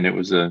think, and it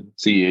was a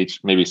CEH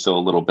maybe still a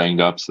little banged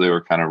up, so they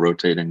were kind of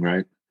rotating,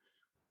 right?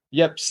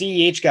 Yep,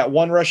 CEH got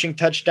 1 rushing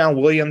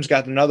touchdown, Williams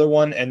got another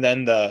one, and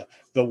then the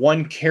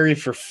one carry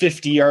for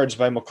 50 yards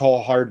by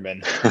McCole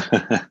Hardman.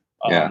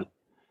 Yeah.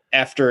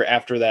 After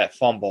that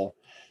fumble.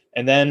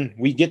 And then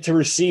we get to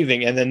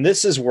receiving, and then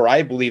this is where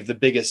I believe the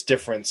biggest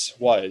difference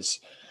was.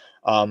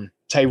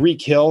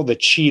 Tyreek Hill, the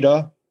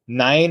cheetah,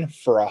 9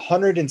 for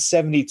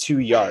 172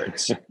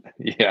 yards.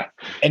 Yeah.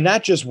 And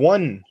not just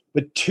one,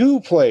 but 2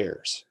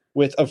 players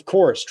with, of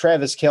course,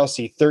 Travis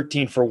Kelce,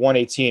 13 for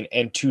 118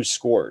 and 2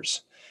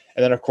 scores.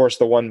 And then, of course,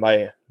 the one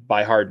by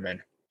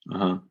Hardman.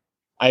 Uh-huh.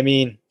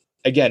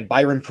 Again,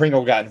 Byron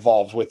Pringle got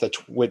involved with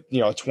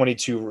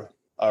 22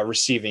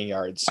 receiving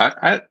yards.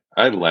 I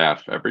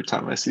laugh every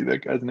time I see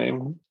that guy's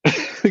name.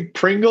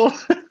 Pringle?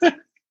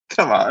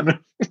 Come on.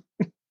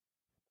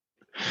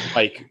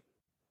 Like,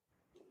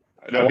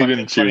 I know he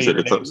didn't choose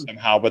it.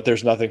 Somehow, but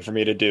there's nothing for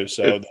me to do.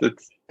 So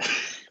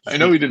I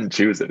know he didn't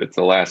choose it. It's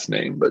the last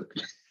name, but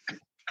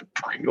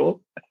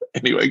Pringle.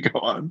 Anyway, go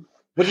on.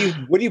 What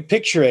are you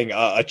picturing?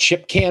 A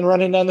chip can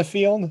running down the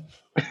field?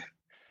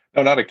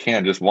 No, not a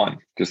can. Just one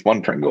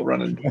Pringle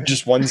running.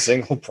 Just one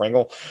single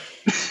Pringle.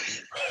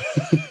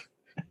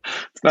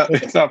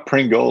 It's not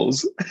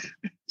Pringles.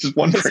 Just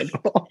one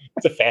Pringle.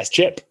 It's a fast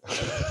chip.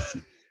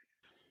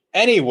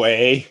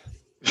 Anyway,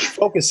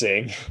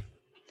 focusing.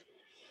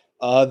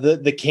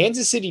 The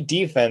Kansas City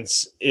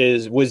defense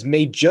was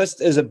made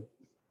just as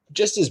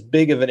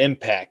big of an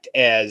impact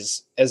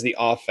as the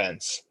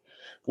offense,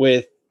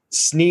 with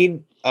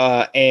Snead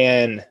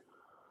and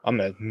I'm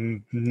gonna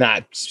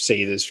not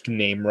say this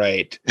name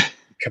right.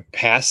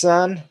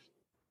 Capascon.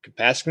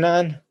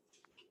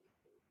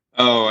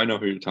 Oh, I know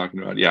who you're talking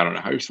about. Yeah, I don't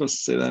know how you're supposed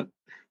to say that.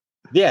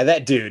 Yeah,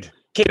 that dude.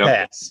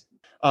 K-Pass.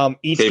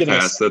 Each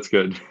K-Pass, that's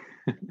good.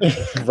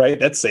 Right,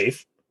 that's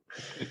safe.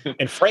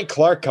 And Frank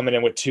Clark coming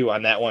in with 2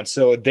 on that one.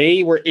 So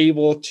they were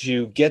able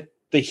to get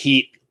the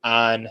heat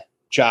on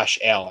Josh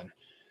Allen.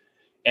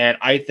 And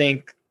I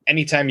think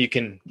anytime you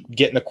can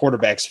get in the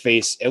quarterback's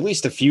face at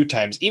least a few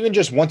times, even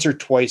just once or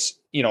twice,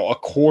 a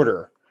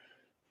quarter,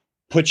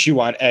 puts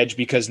you on edge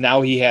because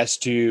now he has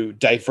to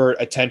divert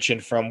attention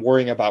from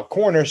worrying about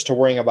corners to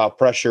worrying about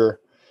pressure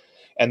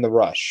and the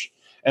rush.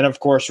 And of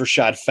course,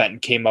 Rashad Fenton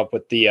came up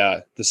with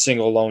the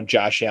single lone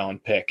Josh Allen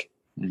pick.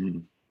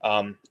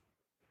 Mm-hmm.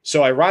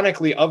 So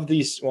ironically, of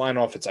these, well, I don't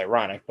know if it's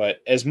ironic,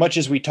 but as much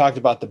as we talked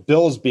about the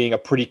Bills being a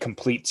pretty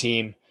complete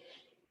team,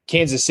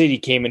 Kansas City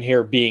came in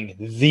here being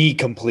the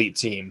complete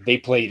team. They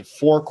played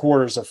 4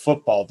 quarters of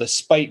football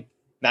despite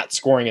not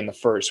scoring in the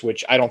first,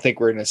 which I don't think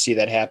we're going to see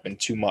that happen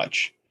too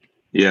much.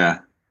 Yeah.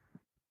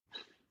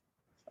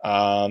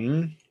 I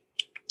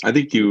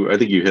think you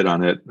hit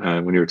on it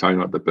when you were talking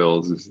about the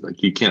Bills. Is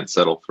like you can't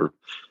settle for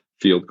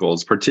field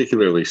goals,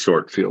 particularly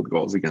short field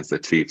goals against the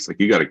Chiefs. Like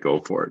you got to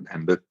go for it.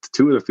 And the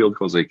 2 of the field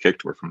goals they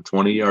kicked were from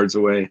 20 yards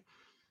away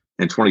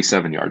and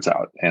 27 yards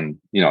out. And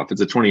if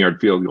it's a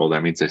 20-yard field goal,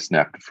 that means they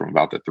snapped from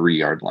about the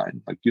 3-yard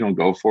line. Like you don't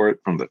go for it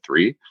from the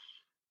 3.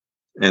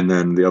 And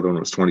then the other one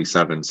was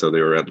 27, so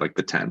they were at like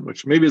the 10,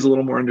 which maybe is a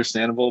little more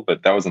understandable.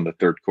 But that was in the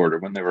third quarter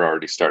when they were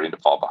already starting to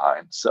fall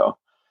behind. So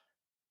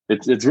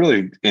it's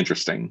really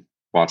interesting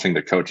watching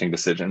the coaching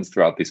decisions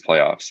throughout these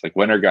playoffs. Like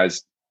when are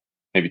guys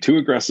maybe too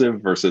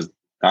aggressive versus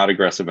not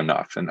aggressive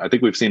enough? And I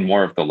think we've seen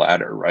more of the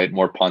latter, right?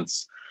 More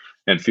punts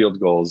and field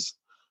goals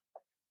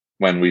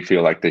when we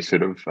feel like they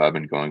should have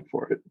been going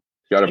for it.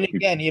 And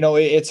again,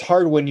 it's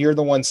hard when you're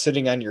the one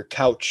sitting on your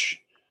couch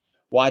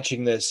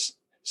watching this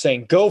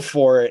saying, go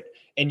for it.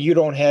 And you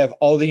don't have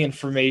all the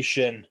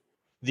information,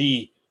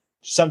 the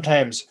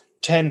sometimes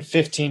 10,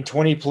 15,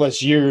 20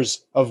 plus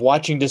years of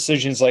watching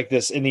decisions like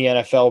this in the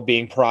NFL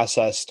being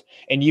processed.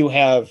 And you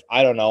have,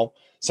 I don't know,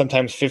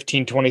 sometimes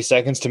 15, 20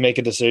 seconds to make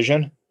a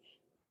decision.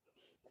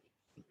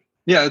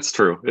 Yeah, it's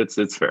true.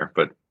 It's fair.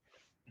 But,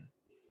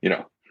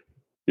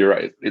 you're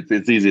right.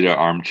 It's easy to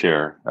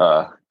armchair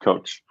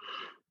coach.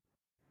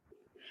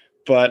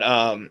 But,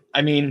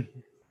 I mean,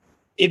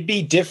 it'd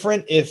be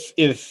different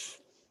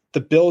if the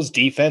Bills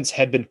defense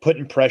had been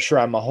putting pressure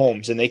on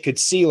Mahomes and they could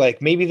see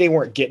like maybe they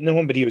weren't getting to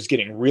him, but he was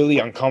getting really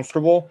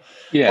uncomfortable.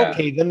 Yeah.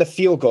 Okay, then the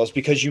field goes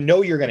because you're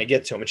going to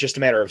get to him. It's just a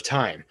matter of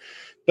time.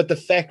 But the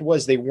fact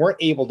was they weren't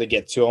able to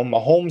get to him.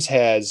 Mahomes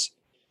has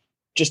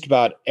just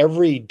about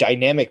every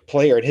dynamic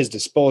player at his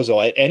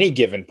disposal at any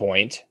given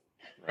point.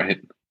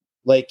 Right.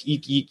 Like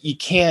you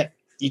can't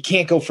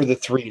go for the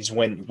 3s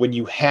when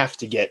you have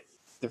to get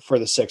for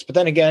the 6. But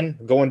then again,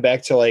 going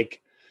back to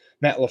like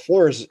Matt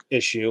LaFleur's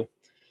issue,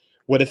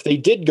 what if they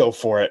did go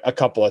for it a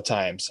couple of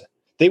times?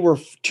 They were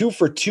 2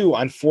 for 2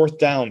 on 4th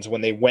downs when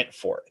they went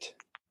for it.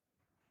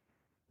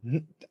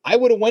 I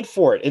would have went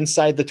for it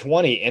inside the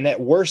 20. And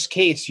at worst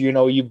case,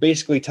 you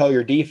basically tell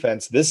your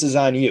defense, this is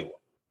on you.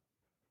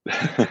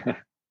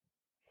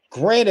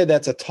 Granted,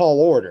 that's a tall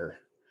order,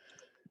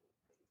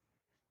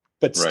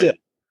 but right. Still.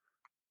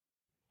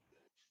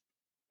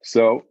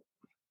 So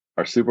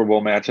our Super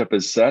Bowl matchup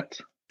is set.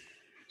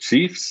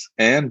 Chiefs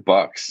and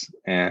Bucks.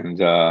 And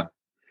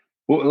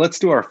well, let's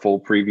do our full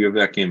preview of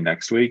that game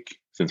next week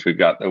since we've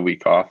got a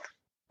week off.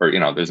 Or,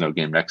 there's no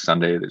game next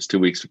Sunday. There's 2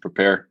 weeks to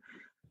prepare.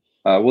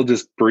 We'll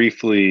just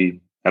briefly,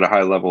 at a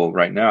high level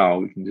right now,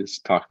 we can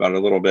just talk about it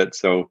a little bit.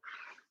 So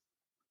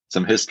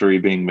some history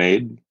being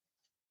made.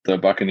 The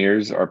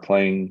Buccaneers are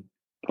going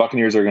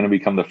to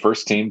become the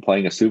first team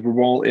playing a Super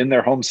Bowl in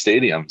their home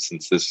stadium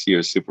since this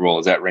year's Super Bowl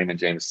is at Raymond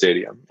James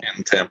Stadium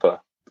in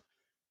Tampa.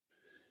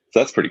 So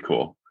that's pretty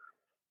cool.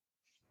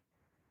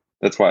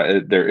 That's why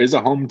there is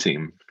a home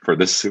team for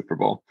this Super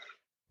Bowl.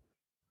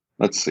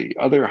 Let's see.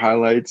 Other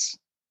highlights.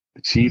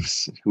 The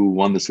Chiefs, who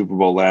won the Super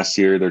Bowl last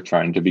year, they're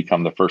trying to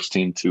become the first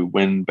team to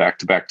win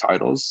back-to-back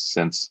titles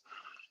since,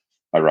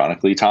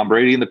 ironically, Tom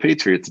Brady and the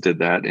Patriots did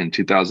that in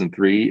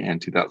 2003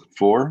 and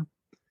 2004.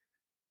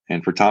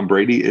 And for Tom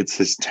Brady, it's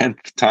his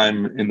 10th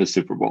time in the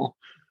Super Bowl.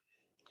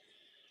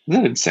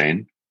 Isn't that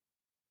insane?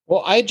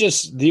 Well,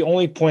 the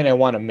only point I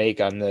want to make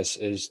on this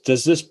is,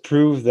 does this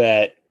prove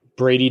that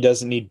Brady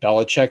doesn't need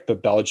Belichick,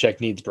 but Belichick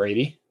needs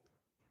Brady?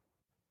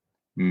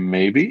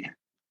 Maybe.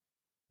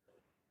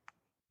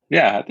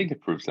 Yeah, I think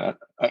it proves that.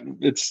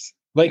 It's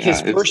like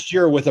his first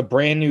year with a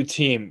brand new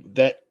team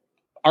that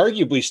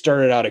arguably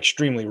started out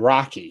extremely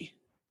rocky.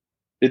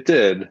 It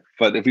did,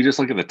 but if you just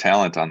look at the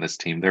talent on this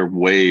team, they're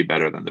way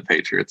better than the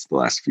Patriots the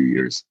last few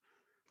years.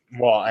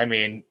 Well, I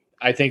mean,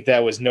 I think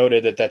that was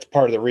noted that's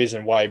part of the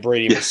reason why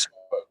Brady was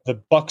the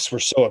Bucks were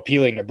so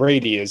appealing to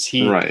Brady is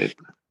he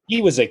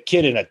was a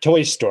kid in a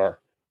toy store.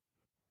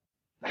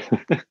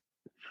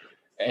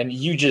 And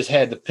you just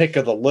had the pick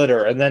of the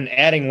litter, and then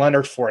adding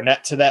Leonard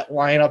Fournette to that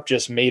lineup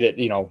just made it,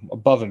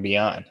 above and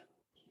beyond.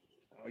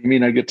 You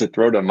mean I get to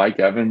throw to Mike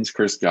Evans,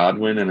 Chris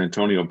Godwin, and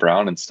Antonio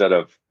Brown instead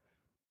of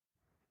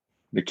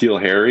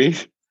N'Keal Harry?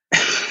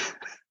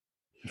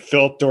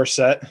 Philip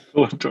Dorsett.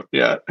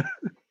 Yeah. I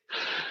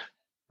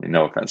mean,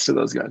 no offense to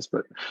those guys,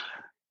 but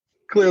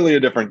clearly a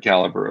different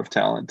caliber of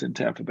talent in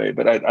Tampa Bay.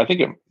 But I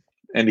think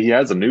and he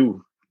has a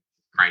new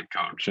great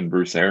coach in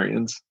Bruce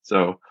Arians.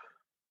 So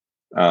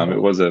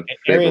it was a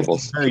favorable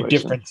very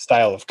different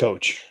style of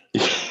coach.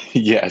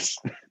 Yes.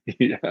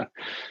 Yeah.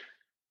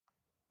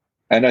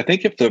 And I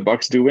think if the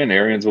Bucks do win,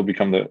 Arians will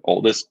become the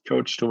oldest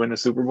coach to win a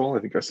Super Bowl.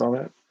 I think I saw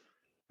that.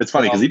 It's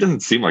funny because he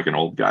doesn't seem like an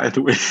old guy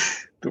the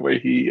way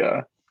he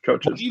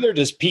coaches. Well, neither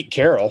does Pete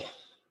Carroll.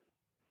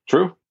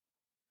 True.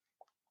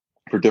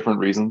 For different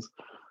reasons.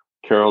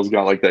 Carroll's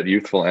got like that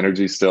youthful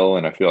energy still,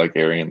 and I feel like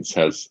Arians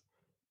has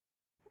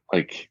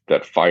like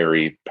that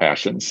fiery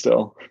passion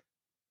still.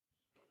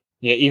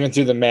 Yeah, even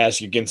through the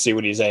mask, you can see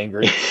when he's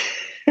angry.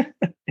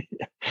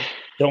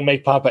 Don't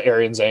make Papa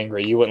Arians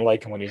angry. You wouldn't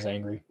like him when he's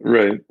angry.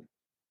 Right.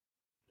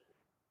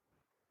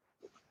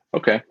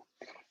 Okay.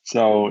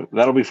 So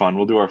that'll be fun.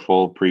 We'll do our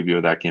full preview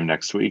of that game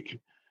next week.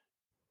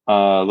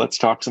 Let's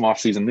talk some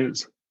off-season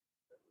news.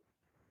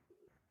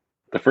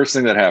 The first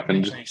thing that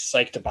happened. I'm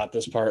psyched about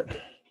this part.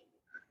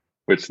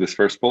 Which, this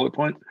first bullet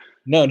point?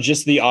 No,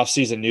 just the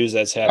off-season news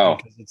that's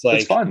happened. Oh, it's like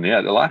it's fun.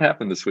 Yeah, a lot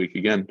happened this week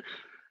again.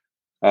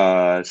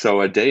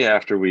 So a day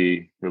after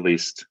we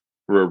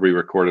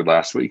recorded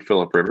last week,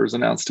 Philip Rivers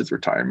announced his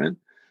retirement.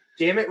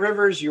 Damn it,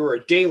 Rivers, you were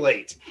a day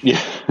late.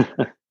 Yeah.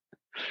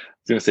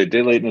 I was going to say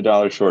day late and a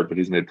dollar short, but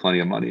he's made plenty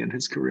of money in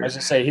his career. I was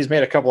going to say he's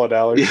made a couple of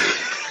dollars.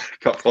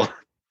 couple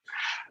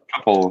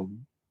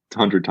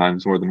hundred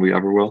times more than we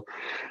ever will.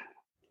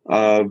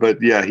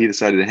 But yeah, he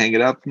decided to hang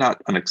it up.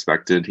 Not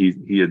unexpected.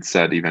 He had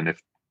said even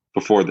if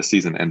before the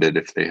season ended,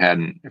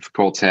 if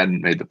Colts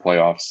hadn't made the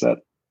playoffs,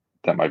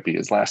 that might be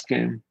his last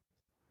game.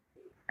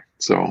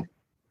 So,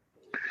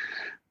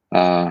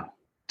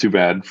 too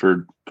bad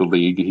for the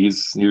league. He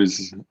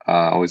was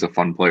always a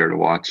fun player to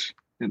watch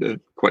and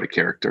quite a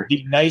character.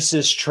 The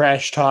nicest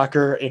trash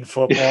talker in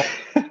football.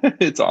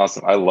 It's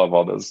awesome. I love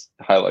all those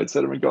highlights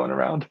that have been going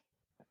around.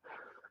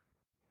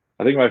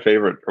 I think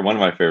one of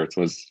my favorites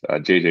was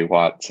J.J.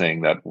 Watt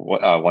saying that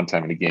one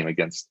time in a game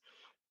against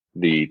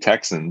the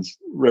Texans,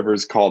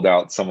 Rivers called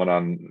out someone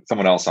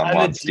else on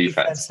Watt's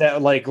defense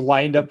that like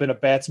lined up in a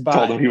bad spot.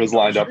 Told him he was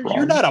lined up wrong.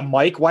 You're not a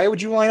Mike. Why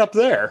would you line up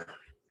there?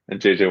 And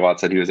J.J.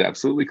 Watt said he was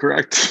absolutely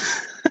correct.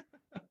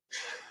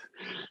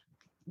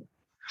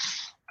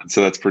 And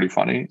so that's pretty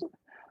funny.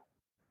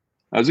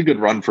 That was a good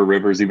run for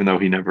Rivers, even though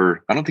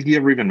I don't think he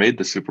ever even made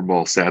the Super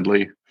Bowl,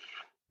 sadly.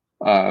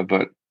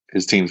 But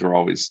his teams were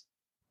always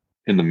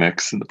in the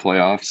mix in the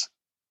playoffs.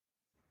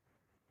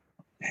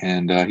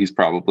 And he's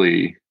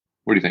probably,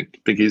 what do you think?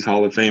 Think he's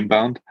Hall of Fame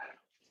bound?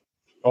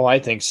 Oh, I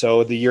think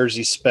so. The years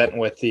he spent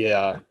with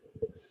the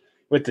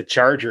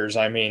Chargers.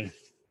 I mean,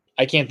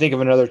 I can't think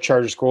of another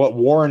Chargers score. What,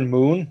 Warren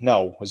Moon?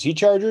 No. Was he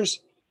Chargers?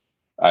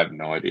 I have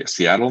no idea.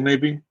 Seattle,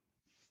 maybe?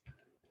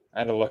 I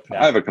had to look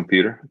now. I have a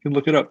computer. I can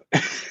look it up.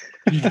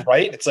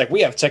 Right? It's like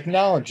we have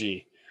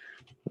technology.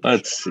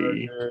 Let's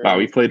see. Wow,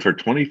 he played for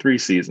 23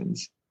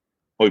 seasons.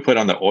 Well, he played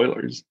on the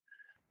Oilers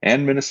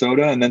and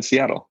Minnesota and then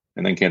Seattle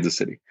and then Kansas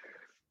City.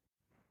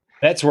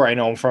 That's where I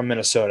know him from,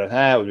 Minnesota.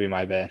 That would be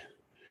my bad.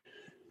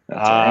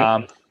 That's all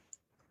right. It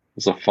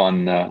was a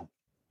fun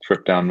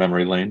trip down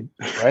memory lane.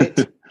 Right?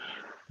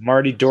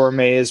 Marty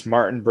Dormays,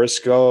 Martin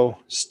Briscoe,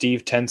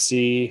 Steve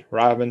Tensey,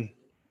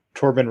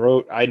 Torben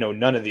Rote. I know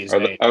none of these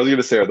names. I was going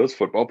to say, are those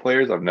football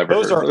players? I've never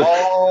heard of them. Those are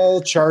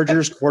all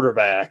Chargers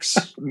quarterbacks.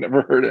 I've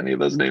never heard any of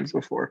those names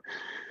before.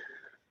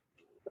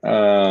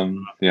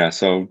 Yeah,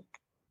 so.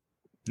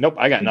 Nope,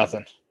 I got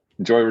nothing.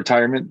 Enjoy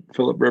retirement,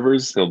 Philip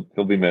Rivers.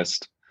 He'll be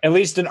missed. At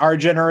least in our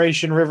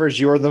generation, Rivers,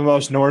 you're the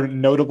most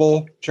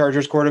notable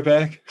Chargers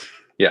quarterback.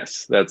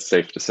 Yes, that's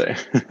safe to say.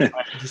 I'm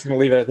just going to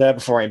leave it at that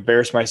before I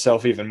embarrass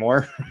myself even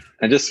more.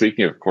 And just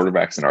speaking of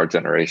quarterbacks in our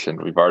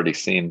generation, we've already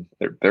seen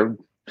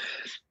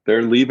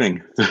they're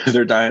leaving.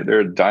 They're dying. They're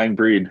a dying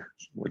breed.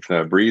 With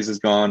Breeze is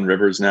gone,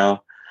 Rivers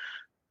now,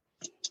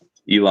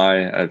 Eli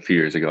a few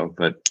years ago,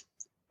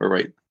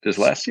 just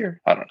last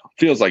year. I don't know.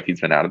 Feels like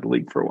he's been out of the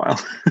league for a while.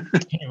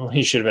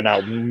 He should have been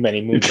out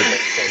many moons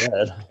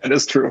ago. That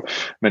is true.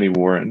 Many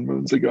Warren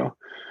moons ago.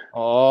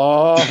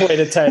 Oh, way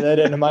to tie that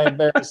into my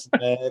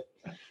embarrassment.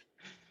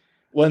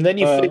 Well, and then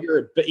you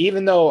figure, but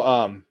even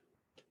though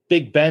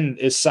Big Ben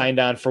is signed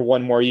on for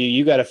one more year,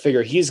 you got to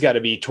figure he's got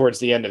to be towards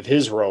the end of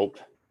his rope.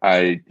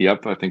 I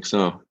think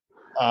so.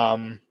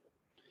 And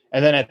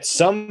then at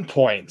some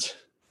point,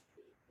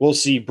 we'll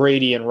see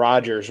Brady and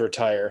Rodgers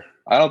retire.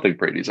 I don't think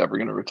Brady's ever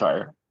going to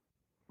retire.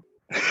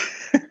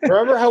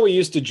 Remember how we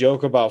used to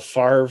joke about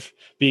Favre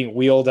being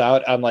wheeled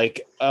out on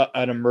like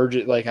an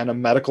emergent, like on a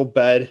medical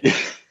bed?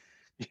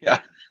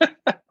 Yeah.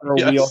 Or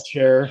a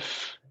wheelchair.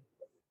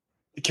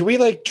 Can we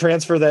like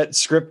transfer that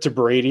script to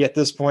Brady at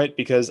this point?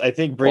 Because I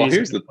think Brady. Well,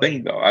 here's the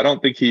thing, though. I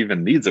don't think he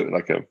even needs a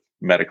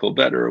medical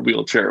bed or a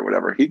wheelchair or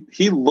whatever.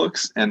 He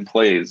looks and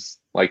plays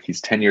like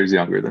he's 10 years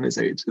younger than his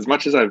age. As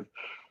much as I've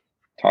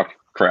talked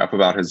crap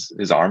about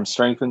his arm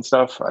strength and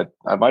stuff,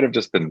 I might have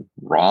just been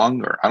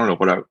wrong, or I don't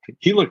know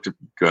he looked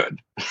good,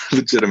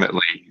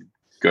 legitimately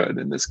good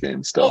in this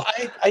game still.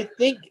 Well,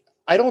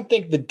 I don't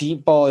think the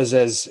deep ball is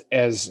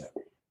as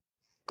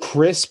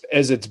crisp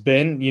as it's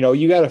been. You know,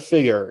 you got to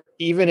figure,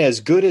 even as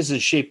good as the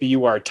shape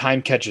you are,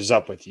 time catches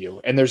up with you,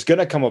 and there's going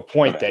to come a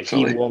point that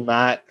he will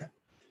not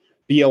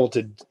be able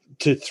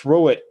to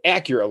throw it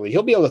accurately.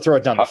 He'll be able to throw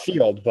it down the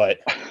field, but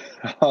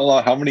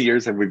how many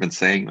years have we been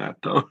saying that,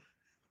 though?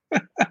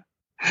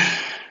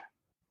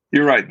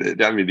 You're right.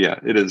 I mean, yeah,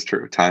 it is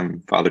true.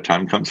 Father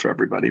time comes for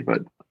everybody,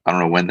 but I don't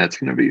know when that's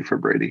going to be for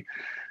Brady.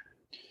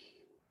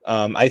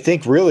 I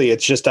think really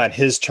it's just on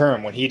his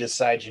term when he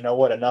decides, you know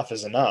what, enough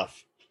is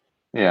enough.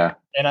 Yeah.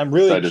 And I'm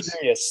really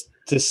curious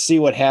to see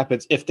what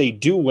happens if they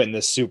do win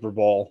this Super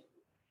Bowl.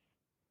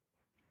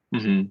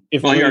 Mm-hmm.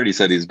 Well, he already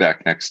said he's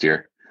back next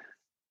year.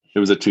 It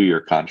was a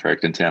 2-year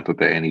contract in Tampa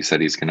Bay, and he said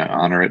he's going to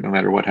honor it no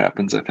matter what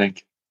happens, I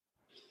think.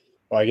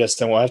 Well, I guess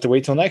then we'll have to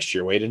wait till next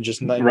year. Wait and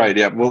just right.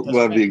 Yeah, we'll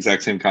have the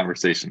exact same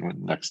conversation with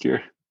next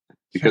year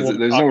because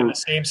there's no the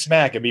same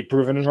smack and be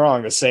proven wrong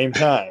at the same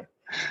time.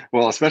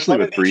 Well, especially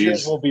with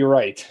Breeze, we'll be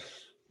right.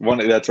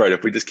 That's right.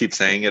 If we just keep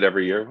saying it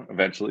every year,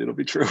 eventually it'll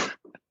be true.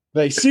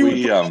 They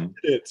see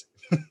it.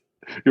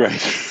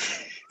 Right.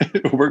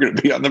 We're going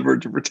to be on the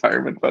verge of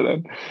retirement by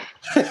then,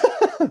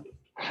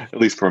 at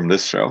least from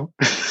this show.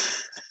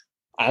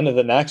 On to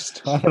the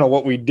next. I don't know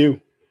what we do.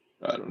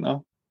 I don't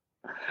know.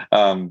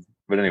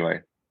 But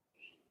anyway,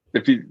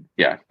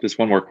 just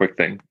one more quick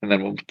thing, and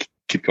then we'll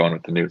keep going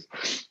with the news.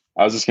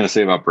 I was just going to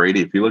say about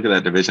Brady, if you look at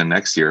that division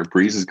next year,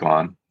 Breeze is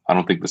gone. I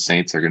don't think the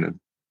Saints are going to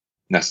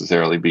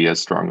necessarily be as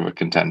strong of a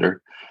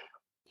contender.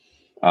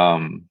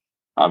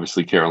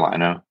 Obviously,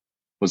 Carolina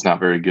was not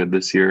very good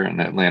this year, and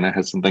Atlanta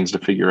has some things to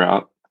figure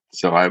out.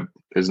 So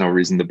there's no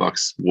reason the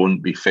Bucs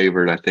wouldn't be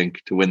favored, I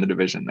think, to win the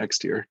division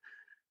next year.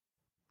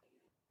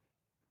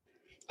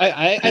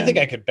 I think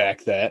I could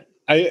back that.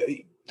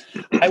 I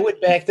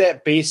would back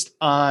that based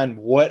on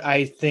what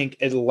I think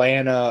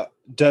Atlanta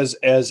does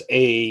as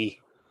a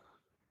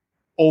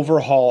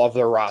overhaul of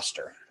their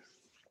roster.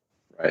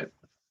 Right.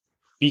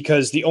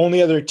 Because the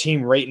only other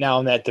team right now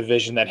in that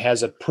division that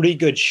has a pretty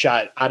good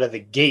shot out of the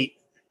gate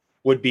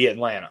would be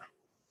Atlanta.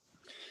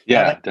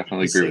 Yeah,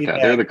 definitely agree with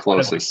that. They're the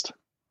closest.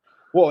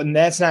 Well, and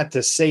that's not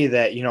to say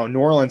that, New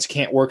Orleans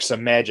can't work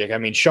some magic. I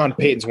mean, Sean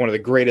Payton's one of the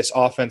greatest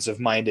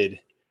offensive-minded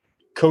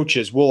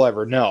coaches we'll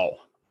ever know.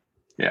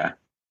 Yeah.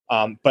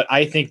 But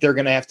I think they're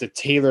going to have to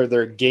tailor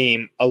their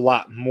game a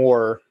lot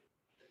more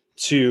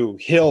to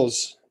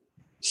Hill's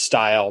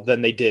style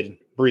than they did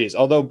Breeze.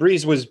 Although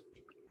Breeze was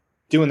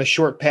doing the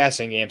short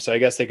passing game, so I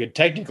guess they could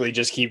technically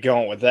just keep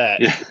going with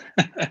that.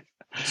 Yeah.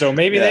 So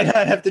maybe they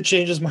not have to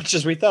change as much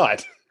as we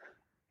thought.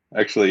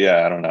 Actually,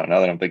 yeah, I don't know.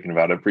 Now that I'm thinking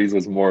about it, Breeze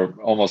was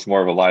almost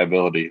more of a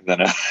liability than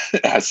an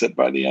asset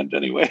by the end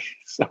anyway.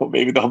 So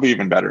maybe they'll be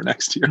even better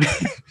next year.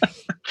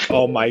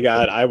 Oh my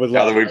God. I would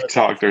love now that we've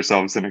talked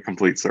ourselves in a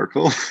complete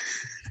circle.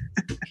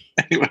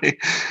 Anyway,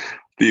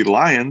 the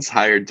Lions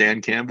hired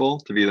Dan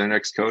Campbell to be their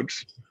next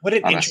coach. What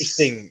an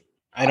interesting.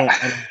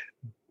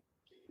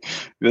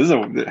 This is a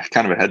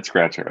kind of a head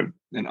scratcher,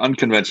 an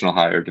unconventional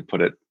hire, to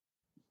put it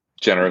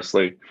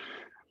generously.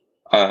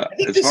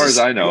 As far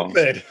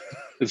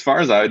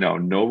as I know,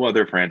 no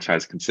other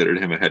franchise considered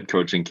him a head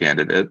coaching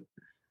candidate.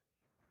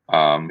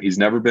 He's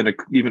never been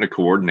even a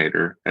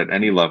coordinator at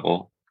any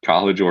level,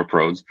 college or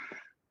pros.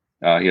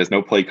 He has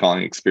no play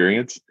calling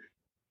experience.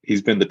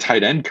 He's been the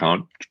tight end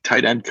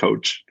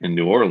coach in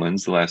New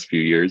Orleans the last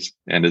few years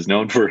and is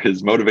known for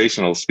his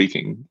motivational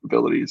speaking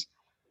abilities.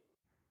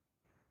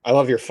 I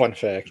love your fun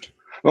fact.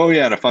 Oh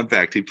yeah, and a fun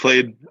fact: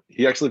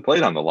 he actually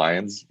played on the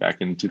Lions back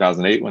in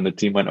 2008 when the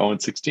team went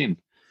 0-16.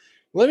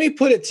 Let me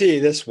put it to you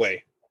this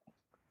way: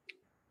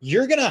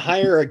 you're gonna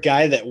hire a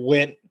guy that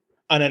went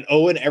on an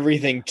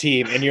 0-everything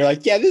team, and you're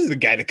like, yeah, this is the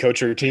guy to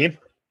coach our team.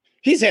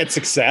 He's had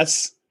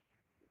success.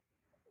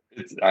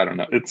 I don't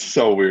know. It's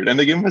so weird. And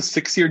they gave him a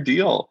 6-year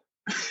deal.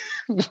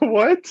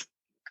 What?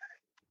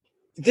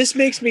 This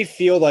makes me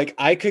feel like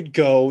I could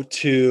go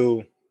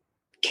to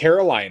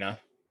Carolina,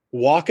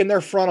 walk in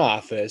their front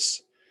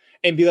office,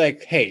 and be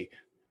like, hey,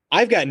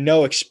 I've got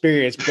no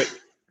experience, but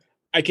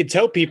I could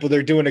tell people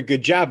they're doing a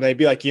good job. And they'd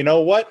be like, you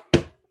know what?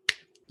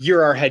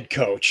 You're our head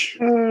coach.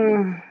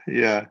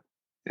 Yeah.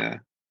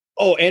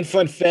 Oh, and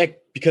fun fact,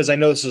 because I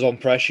know this will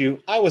impress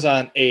you, I was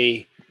on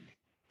a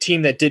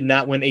team that did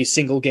not win a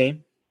single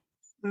game.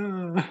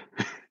 We're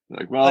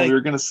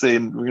going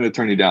to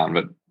turn you down,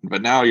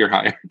 but now you're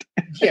hired.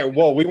 Yeah,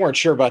 well, we weren't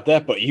sure about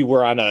that, but you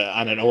were on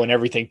an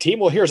 0-everything team.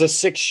 Well, here's a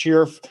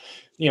 6-year,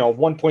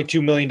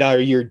 $1.2 million a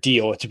year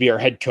deal to be our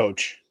head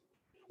coach.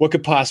 What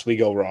could possibly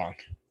go wrong?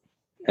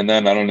 And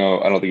then I don't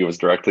know. I don't think it was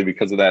directly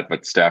because of that,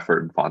 but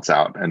Stafford wants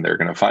out, and they're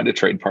going to find a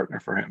trade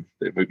partner for him.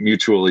 They've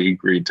mutually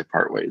agreed to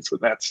part ways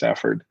with that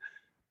Stafford.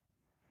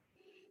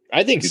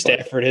 I think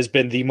Stafford has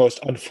been the most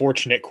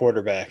unfortunate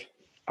quarterback.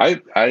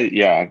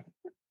 Yeah.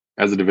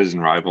 As a division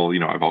rival,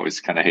 I've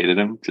always kind of hated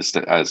him just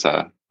as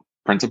a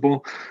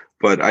principal,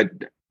 but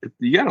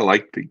you got to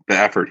like the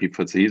effort he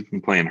puts. He's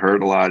been playing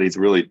hurt a lot. He's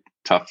really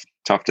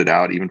toughed it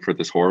out even for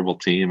this horrible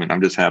team. And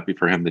I'm just happy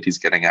for him that he's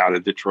getting out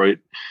of Detroit.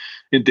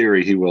 In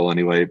theory, he will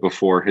anyway,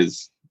 before he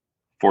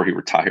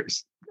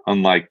retires,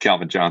 unlike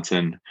Calvin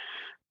Johnson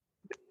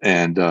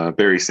and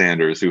Barry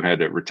Sanders, who had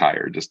to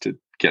retire just to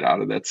get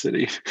out of that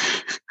city.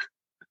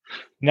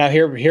 Now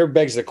here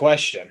begs the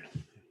question,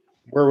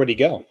 where would he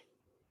go?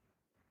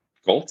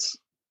 Colts.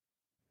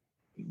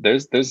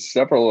 There's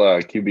several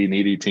QB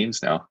needy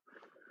teams now.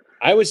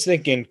 I was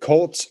thinking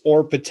Colts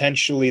or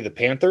potentially the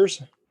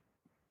Panthers.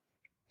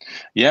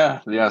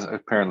 Yeah.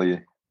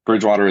 Apparently,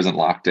 Bridgewater isn't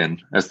locked in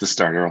as the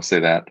starter. I'll say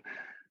that.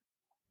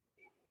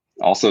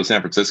 Also,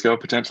 San Francisco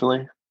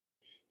potentially.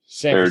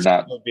 San They're Francisco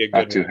not would be a not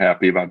good too one.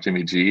 happy about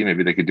Jimmy G.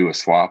 Maybe they could do a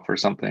swap or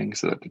something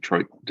so that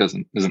Detroit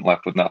isn't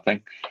left with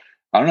nothing.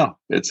 I don't know.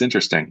 It's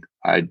interesting.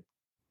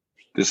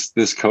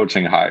 This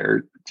coaching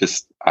hire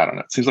just, I don't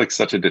know. It seems like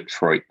such a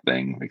Detroit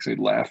thing. Makes me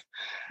laugh.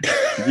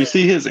 Did you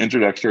see his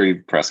introductory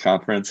press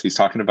conference? He's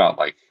talking about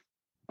like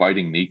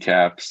biting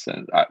kneecaps,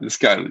 and this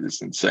guy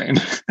is insane.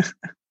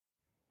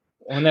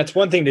 Well, and that's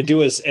one thing to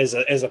do as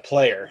a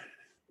player.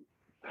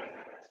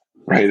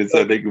 Right? It's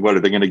I think what are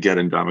they going to get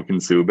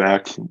Ndamukong Suh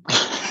back?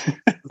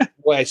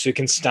 Why? So you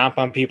can stomp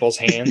on people's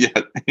hands?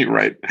 Yeah, you're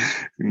right.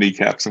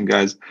 Kneecap some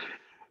guys.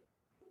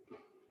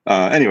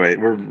 Anyway,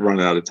 we're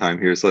running out of time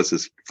here, so let's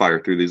just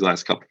fire through these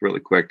last couple really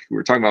quick. We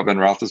were talking about Ben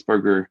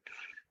Roethlisberger,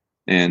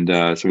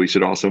 and so we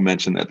should also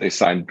mention that they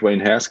signed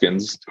Dwayne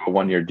Haskins to a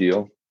 1-year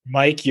deal.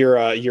 Mike,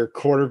 your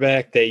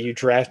quarterback that you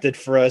drafted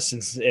for us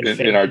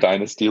in our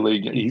dynasty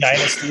league.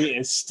 Dynasty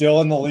is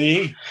still in the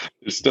league.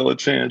 There's still a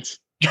chance.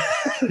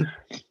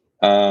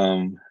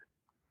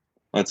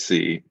 Let's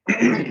see.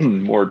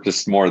 more of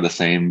the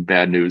same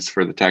bad news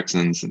for the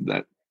Texans, and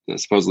that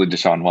supposedly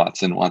Deshaun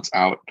Watson wants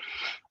out.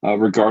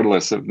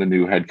 Regardless of the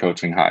new head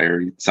coaching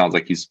hire, it sounds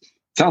like he's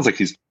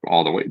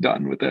all the way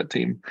done with that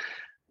team.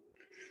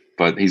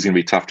 But he's going to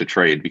be tough to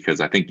trade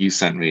because I think you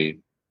sent me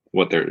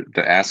what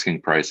the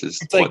asking price is.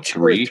 It's like what,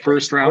 three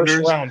first round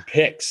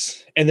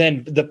picks, and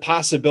then the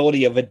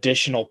possibility of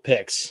additional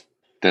picks.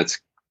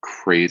 That's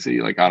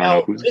crazy. Like I don't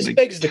know who's. This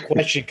begs the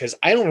question because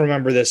I don't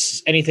remember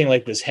anything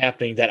like this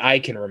happening that I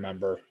can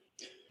remember.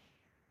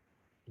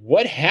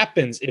 What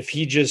happens if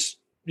he just,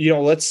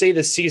 let's say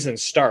the season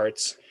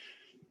starts,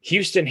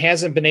 Houston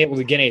hasn't been able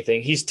to get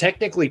anything. He's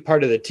technically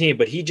part of the team,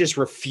 but he just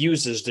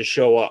refuses to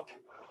show up.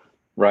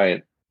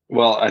 Right.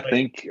 Well, I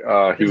think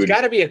there's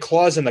got to be a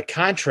clause in the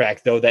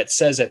contract, though, that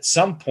says at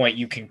some point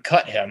you can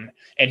cut him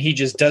and he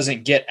just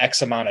doesn't get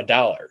X amount of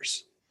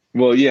dollars.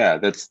 Well, yeah,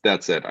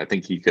 that's it. I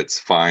think he gets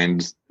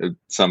fined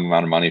some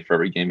amount of money for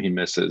every game he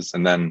misses.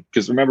 And then,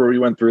 because remember, we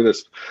went through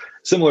this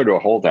similar to a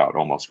holdout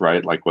almost,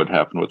 right? Like what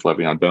happened with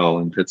Le'Veon Bell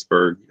in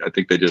Pittsburgh. I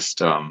think they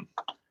just,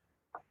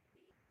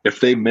 if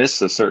they miss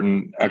a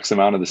certain X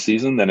amount of the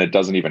season, then it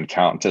doesn't even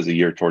count as a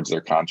year towards their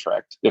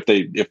contract. If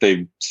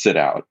they sit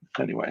out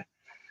anyway.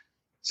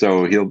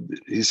 So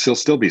he'll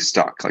still be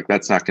stuck. Like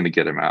that's not going to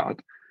get him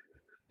out.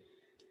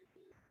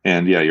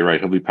 And yeah, you're right.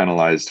 He'll be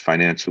penalized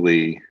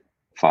financially,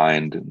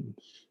 fined. And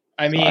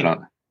I mean,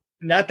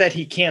 not that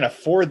he can't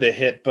afford the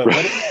hit, but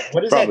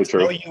what does that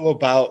tell you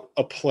about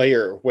a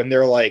player when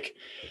they're like,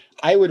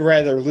 I would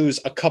rather lose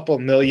a couple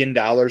 $1 million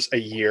a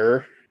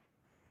year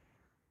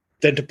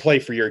than to play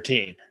for your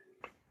team.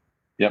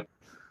 Yep.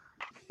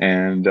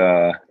 And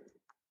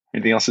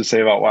anything else to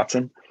say about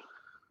Watson?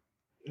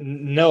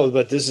 No,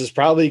 but this is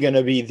probably going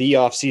to be the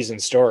off-season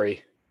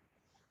story.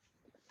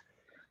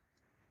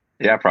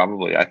 Yeah,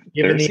 probably.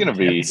 There's going to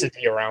be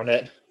around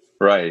it,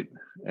 right?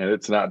 And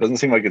doesn't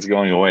seem like it's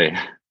going away.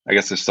 I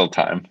guess there's still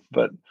time,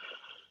 but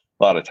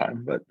a lot of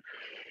time. But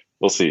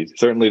we'll see.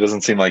 Certainly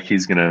doesn't seem like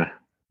he's going to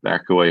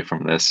back away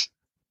from this.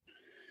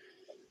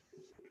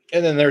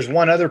 And then there's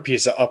one other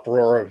piece of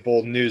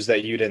uproarable news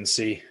that you didn't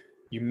see.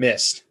 You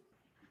missed.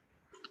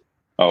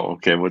 Oh,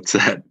 okay. What's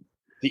that?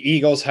 The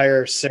Eagles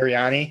hire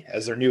Sirianni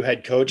as their new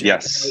head coach.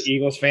 Yes. The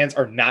Eagles fans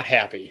are not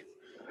happy.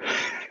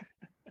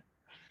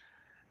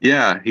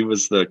 Yeah, he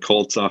was the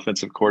Colts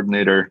offensive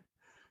coordinator.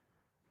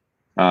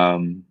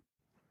 And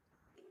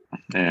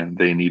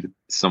they needed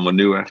someone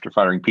new after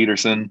firing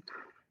Peterson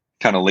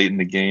kind of late in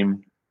the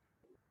game.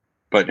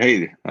 But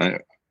hey, I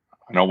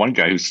know one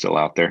guy who's still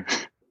out there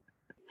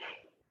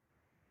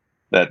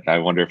that I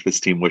wonder if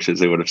this team wishes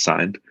they would have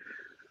signed.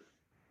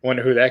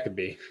 Wonder who that could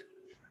be.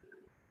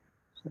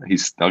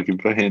 I'll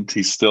give a hint.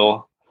 His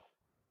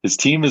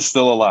team is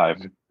still alive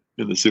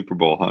in the Super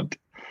Bowl hunt.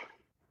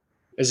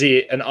 Is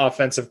he an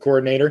offensive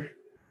coordinator?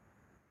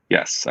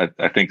 Yes,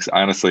 I think so.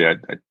 Honestly, I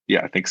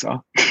think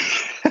so.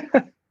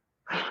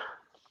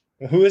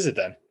 Well, who is it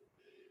then?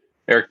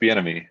 Eric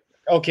Bieniemy.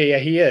 Okay, yeah,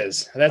 he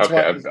is. That's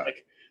why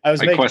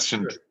I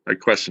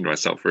questioned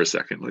myself for a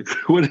second. Like,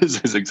 what is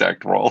his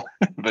exact role?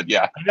 But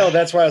yeah, no,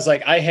 that's why I was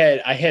like, I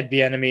had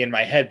Bieniemy in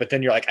my head, but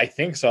then you're like, I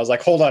think so. I was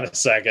like, hold on a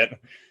second.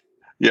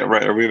 Yeah,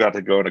 right. Are we about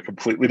to go in a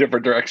completely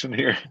different direction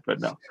here? But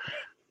no.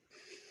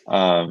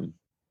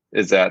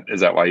 Is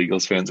that why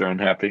Eagles fans are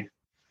unhappy?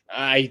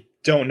 I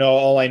don't know.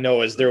 All I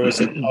know is there was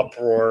an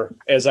uproar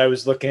as I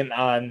was looking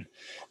on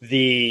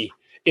the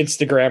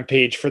Instagram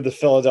page for the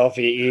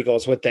Philadelphia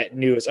Eagles with that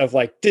news of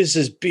like, this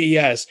is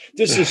BS.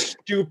 This is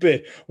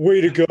stupid.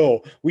 Way to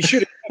go. We should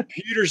have had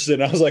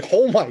Peterson. I was like,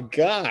 oh my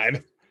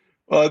God.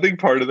 Well, I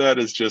think part of that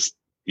is just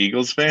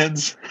Eagles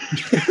fans.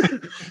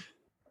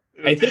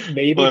 I think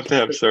maybe we'll have to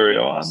have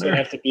Serio on there.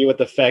 Have to be with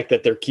the fact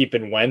that they're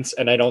keeping Wentz,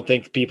 and I don't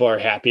think people are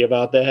happy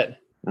about that.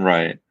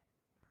 Right.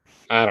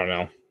 I don't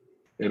know.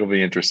 It'll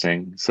be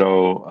interesting.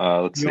 So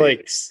let's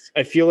see.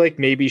 I feel like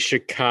maybe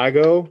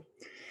Chicago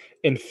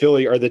and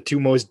Philly are the two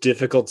most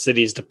difficult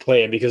cities to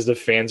play in because the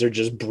fans are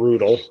just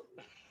brutal.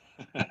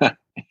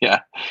 Yeah.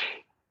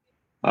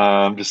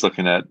 I'm just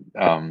looking at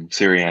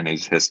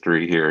Sirianni's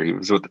history here. He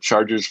was with the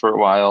Chargers for a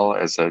while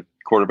as a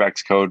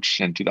quarterbacks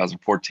coach in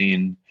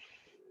 2014,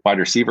 wide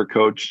receiver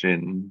coach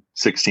in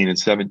 16 and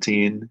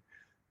 17.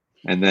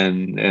 And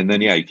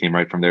then he came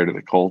right from there to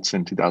the Colts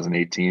in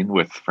 2018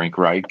 with Frank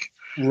Reich.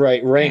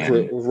 Right.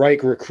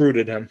 Reich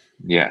recruited him.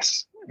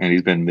 Yes. And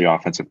he's been the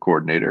offensive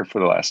coordinator for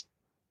the last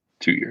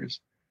 3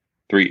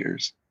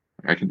 years.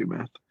 I can do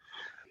math.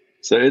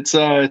 So it's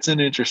an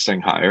interesting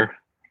hire.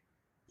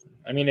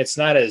 I mean, it's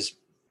not as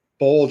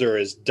bold or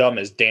as dumb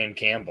as Dan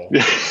Campbell.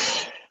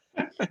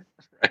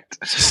 Right.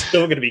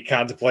 Still going to be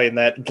contemplating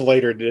that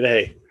later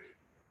today.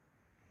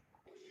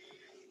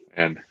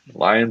 And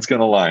Lion's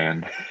gonna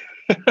lion.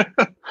 I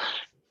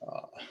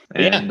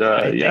think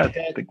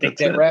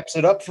that wraps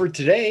it up for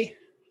today.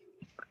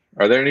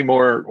 Are there any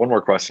more? One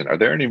more question. Are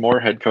there any more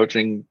head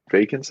coaching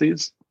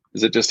vacancies?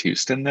 Is it just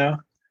Houston now?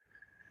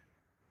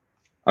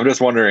 I'm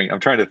just wondering. I'm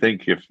trying to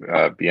think if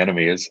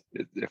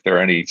if there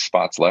are any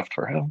spots left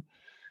for him.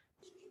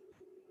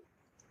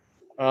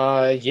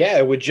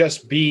 It would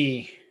just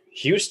be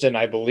Houston,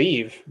 I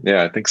believe.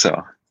 Yeah, I think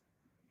so.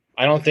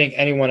 I don't think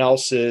anyone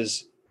else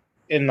is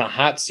in the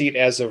hot seat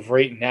as of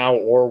right now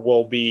or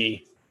will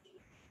be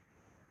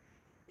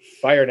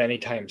fired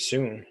anytime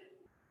soon.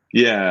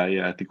 Yeah,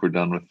 I think we're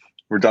done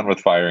with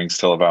firings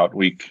till about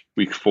week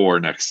 4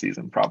 next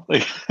season,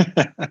 probably.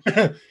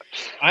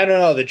 I don't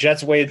know. The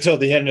Jets wait until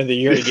the end of the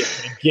year to get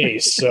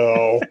Gase,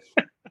 so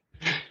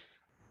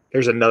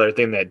there's another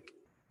thing that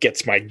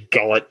gets my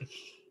gullet.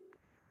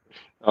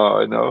 Oh,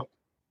 I know.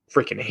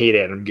 Freaking hate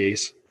Adam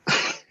Gase.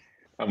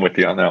 I'm with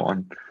you on that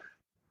one.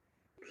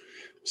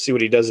 See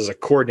what he does as a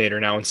coordinator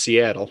now in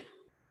Seattle.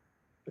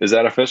 Is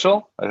that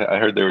official? I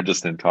heard they were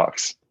just in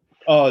talks.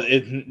 Oh,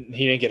 he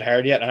didn't get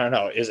hired yet? I don't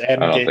know. Is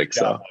Adam Gase think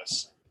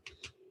jobless?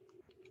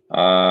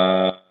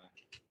 So.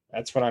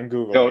 That's what I'm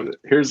Googling.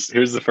 Here's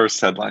the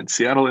first headline.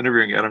 Seattle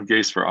interviewing Adam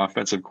Gase for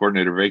offensive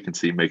coordinator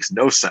vacancy makes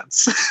no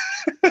sense.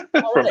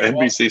 From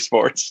NBC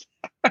Sports.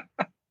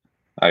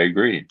 I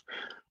agree.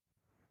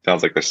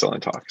 Sounds like they're still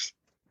in talks.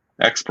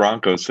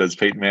 Ex-Broncos says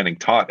Peyton Manning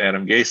taught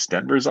Adam Gase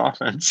Denver's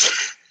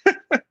offense.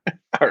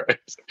 All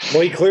right.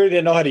 Well, he clearly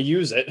didn't know how to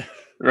use it.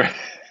 Right.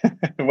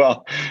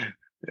 Well,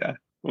 yeah.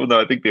 Well, no,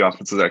 I think the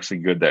offense was actually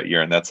good that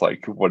year, and that's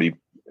like what he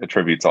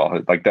attributes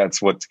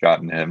that's what's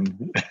gotten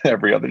him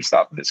every other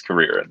stop in his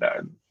career.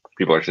 And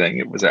people are saying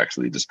it was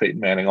actually just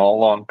Peyton Manning all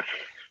along.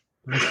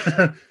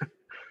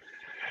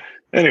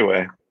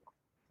 Anyway,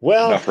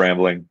 enough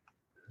rambling.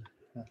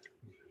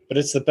 But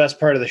it's the best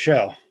part of the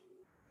show.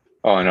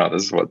 Oh, I know.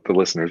 This is what the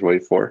listeners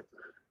wait for.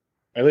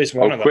 At least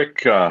one of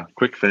them.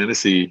 Quick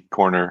fantasy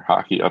corner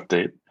hockey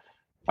update.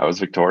 I was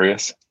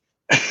victorious.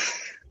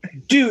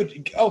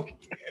 Dude,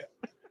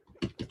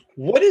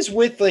 what is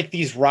with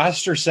these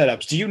roster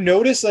setups? Do you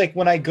notice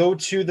when I go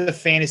to the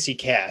fantasy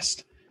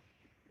cast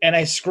and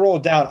I scroll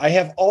down, I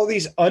have all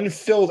these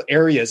unfilled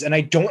areas and I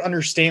don't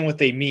understand what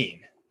they mean.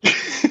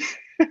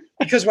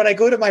 Because when I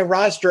go to my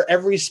roster,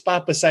 every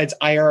spot besides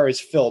IR is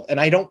filled and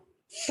I don't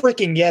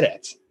freaking get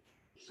it.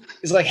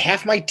 Is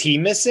half my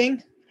team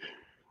missing?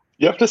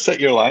 You have to set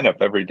your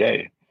lineup every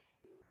day.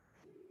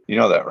 You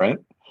know that, right?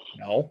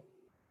 No.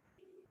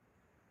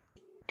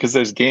 Because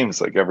there's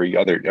games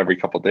every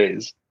couple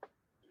days.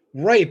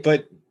 Right,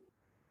 but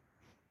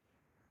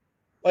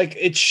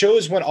it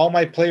shows when all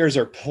my players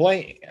are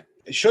playing.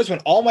 It shows when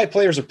all my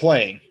players are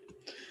playing.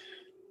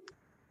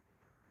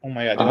 Oh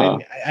my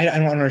God. I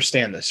don't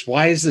understand this.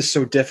 Why is this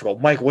so difficult?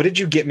 Mike, what did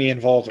you get me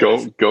involved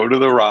with? Go to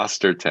the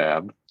roster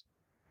tab.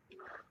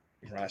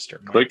 Roster.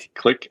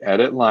 Click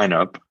edit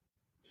lineup.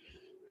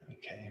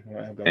 Okay.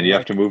 And you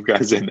have to move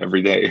guys in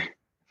every day.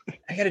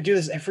 I got to do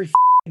this every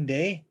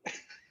day.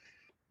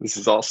 This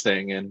is all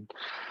staying in.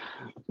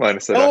 Well,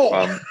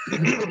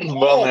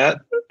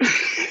 Matt.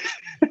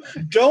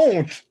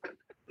 Don't.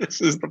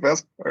 This is the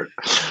best part.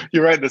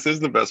 You're right. This is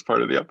the best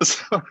part of the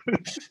episode.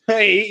 I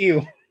hate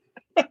you.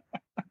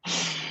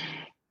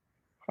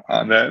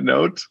 On that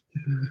note,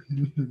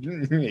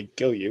 I'm gonna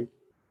kill you.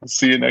 I'll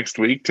see you next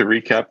week to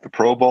recap the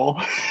Pro Bowl.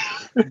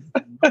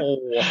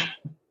 Oh,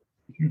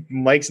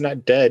 Mike's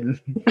not dead.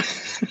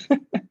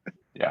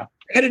 Yeah.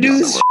 I got to do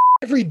this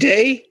every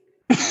day.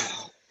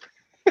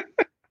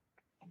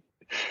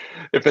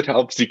 If it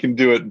helps, you can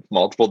do it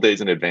multiple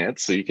days in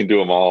advance, so you can do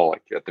them all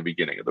at the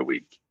beginning of the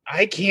week.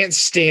 I can't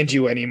stand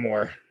you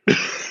anymore.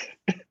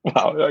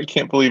 Wow, I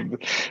can't believe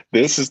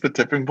this is the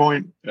tipping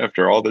point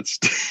after all these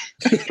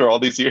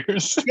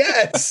years.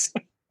 Yes.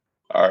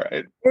 All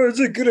right. Well, it's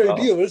a good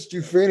idea. Let's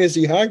do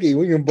fantasy hockey.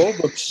 We can both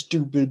look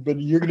stupid, but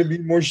you're going to be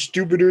more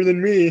stupider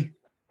than me.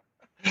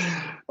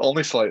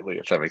 Only slightly,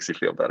 if that makes you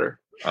feel better.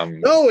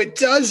 No, it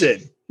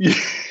doesn't.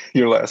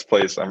 You're last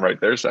place. I'm right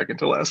there, second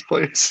to last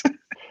place.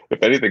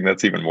 If anything,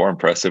 that's even more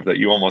impressive that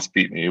you almost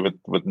beat me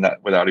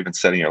without even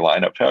setting your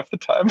lineup half the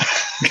time.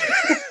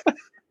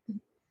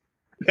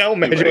 Now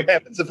imagine what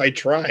happens if I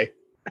try.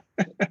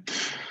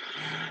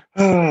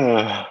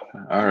 All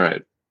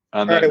right.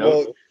 On All that right, note,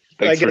 well,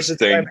 I thanks for guess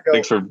it's time staying. to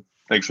go.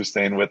 Thanks for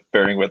staying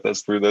bearing with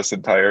us through this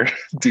entire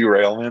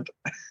derailment.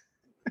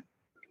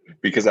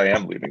 Because I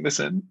am leaving this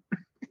in.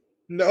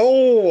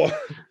 No,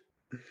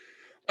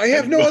 I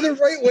have no other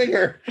right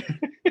winger.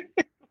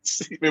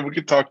 See, maybe we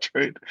could talk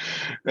trade.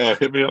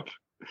 Hit me up.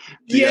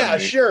 Yeah, DM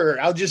me. sure.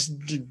 I'll just.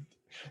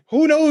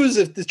 Who knows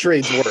if the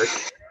trades work?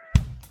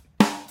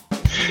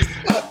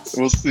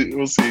 We'll see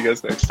you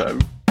guys next time.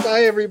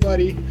 Bye,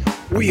 everybody.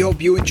 We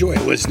hope you enjoy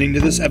listening to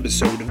this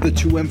episode of the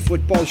 2M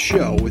Football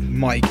Show with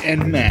Mike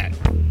and Matt.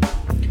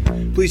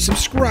 Please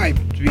subscribe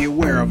to be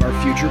aware of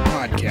our future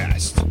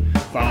podcasts.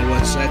 Follow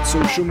us at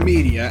social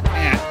media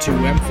at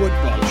 2M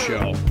Football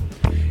Show.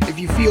 If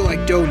you feel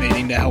like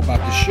donating to help out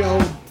the show,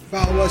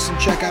 follow us and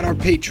check out our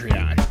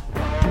Patreon.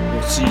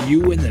 We'll see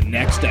you in the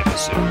next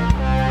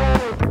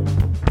episode.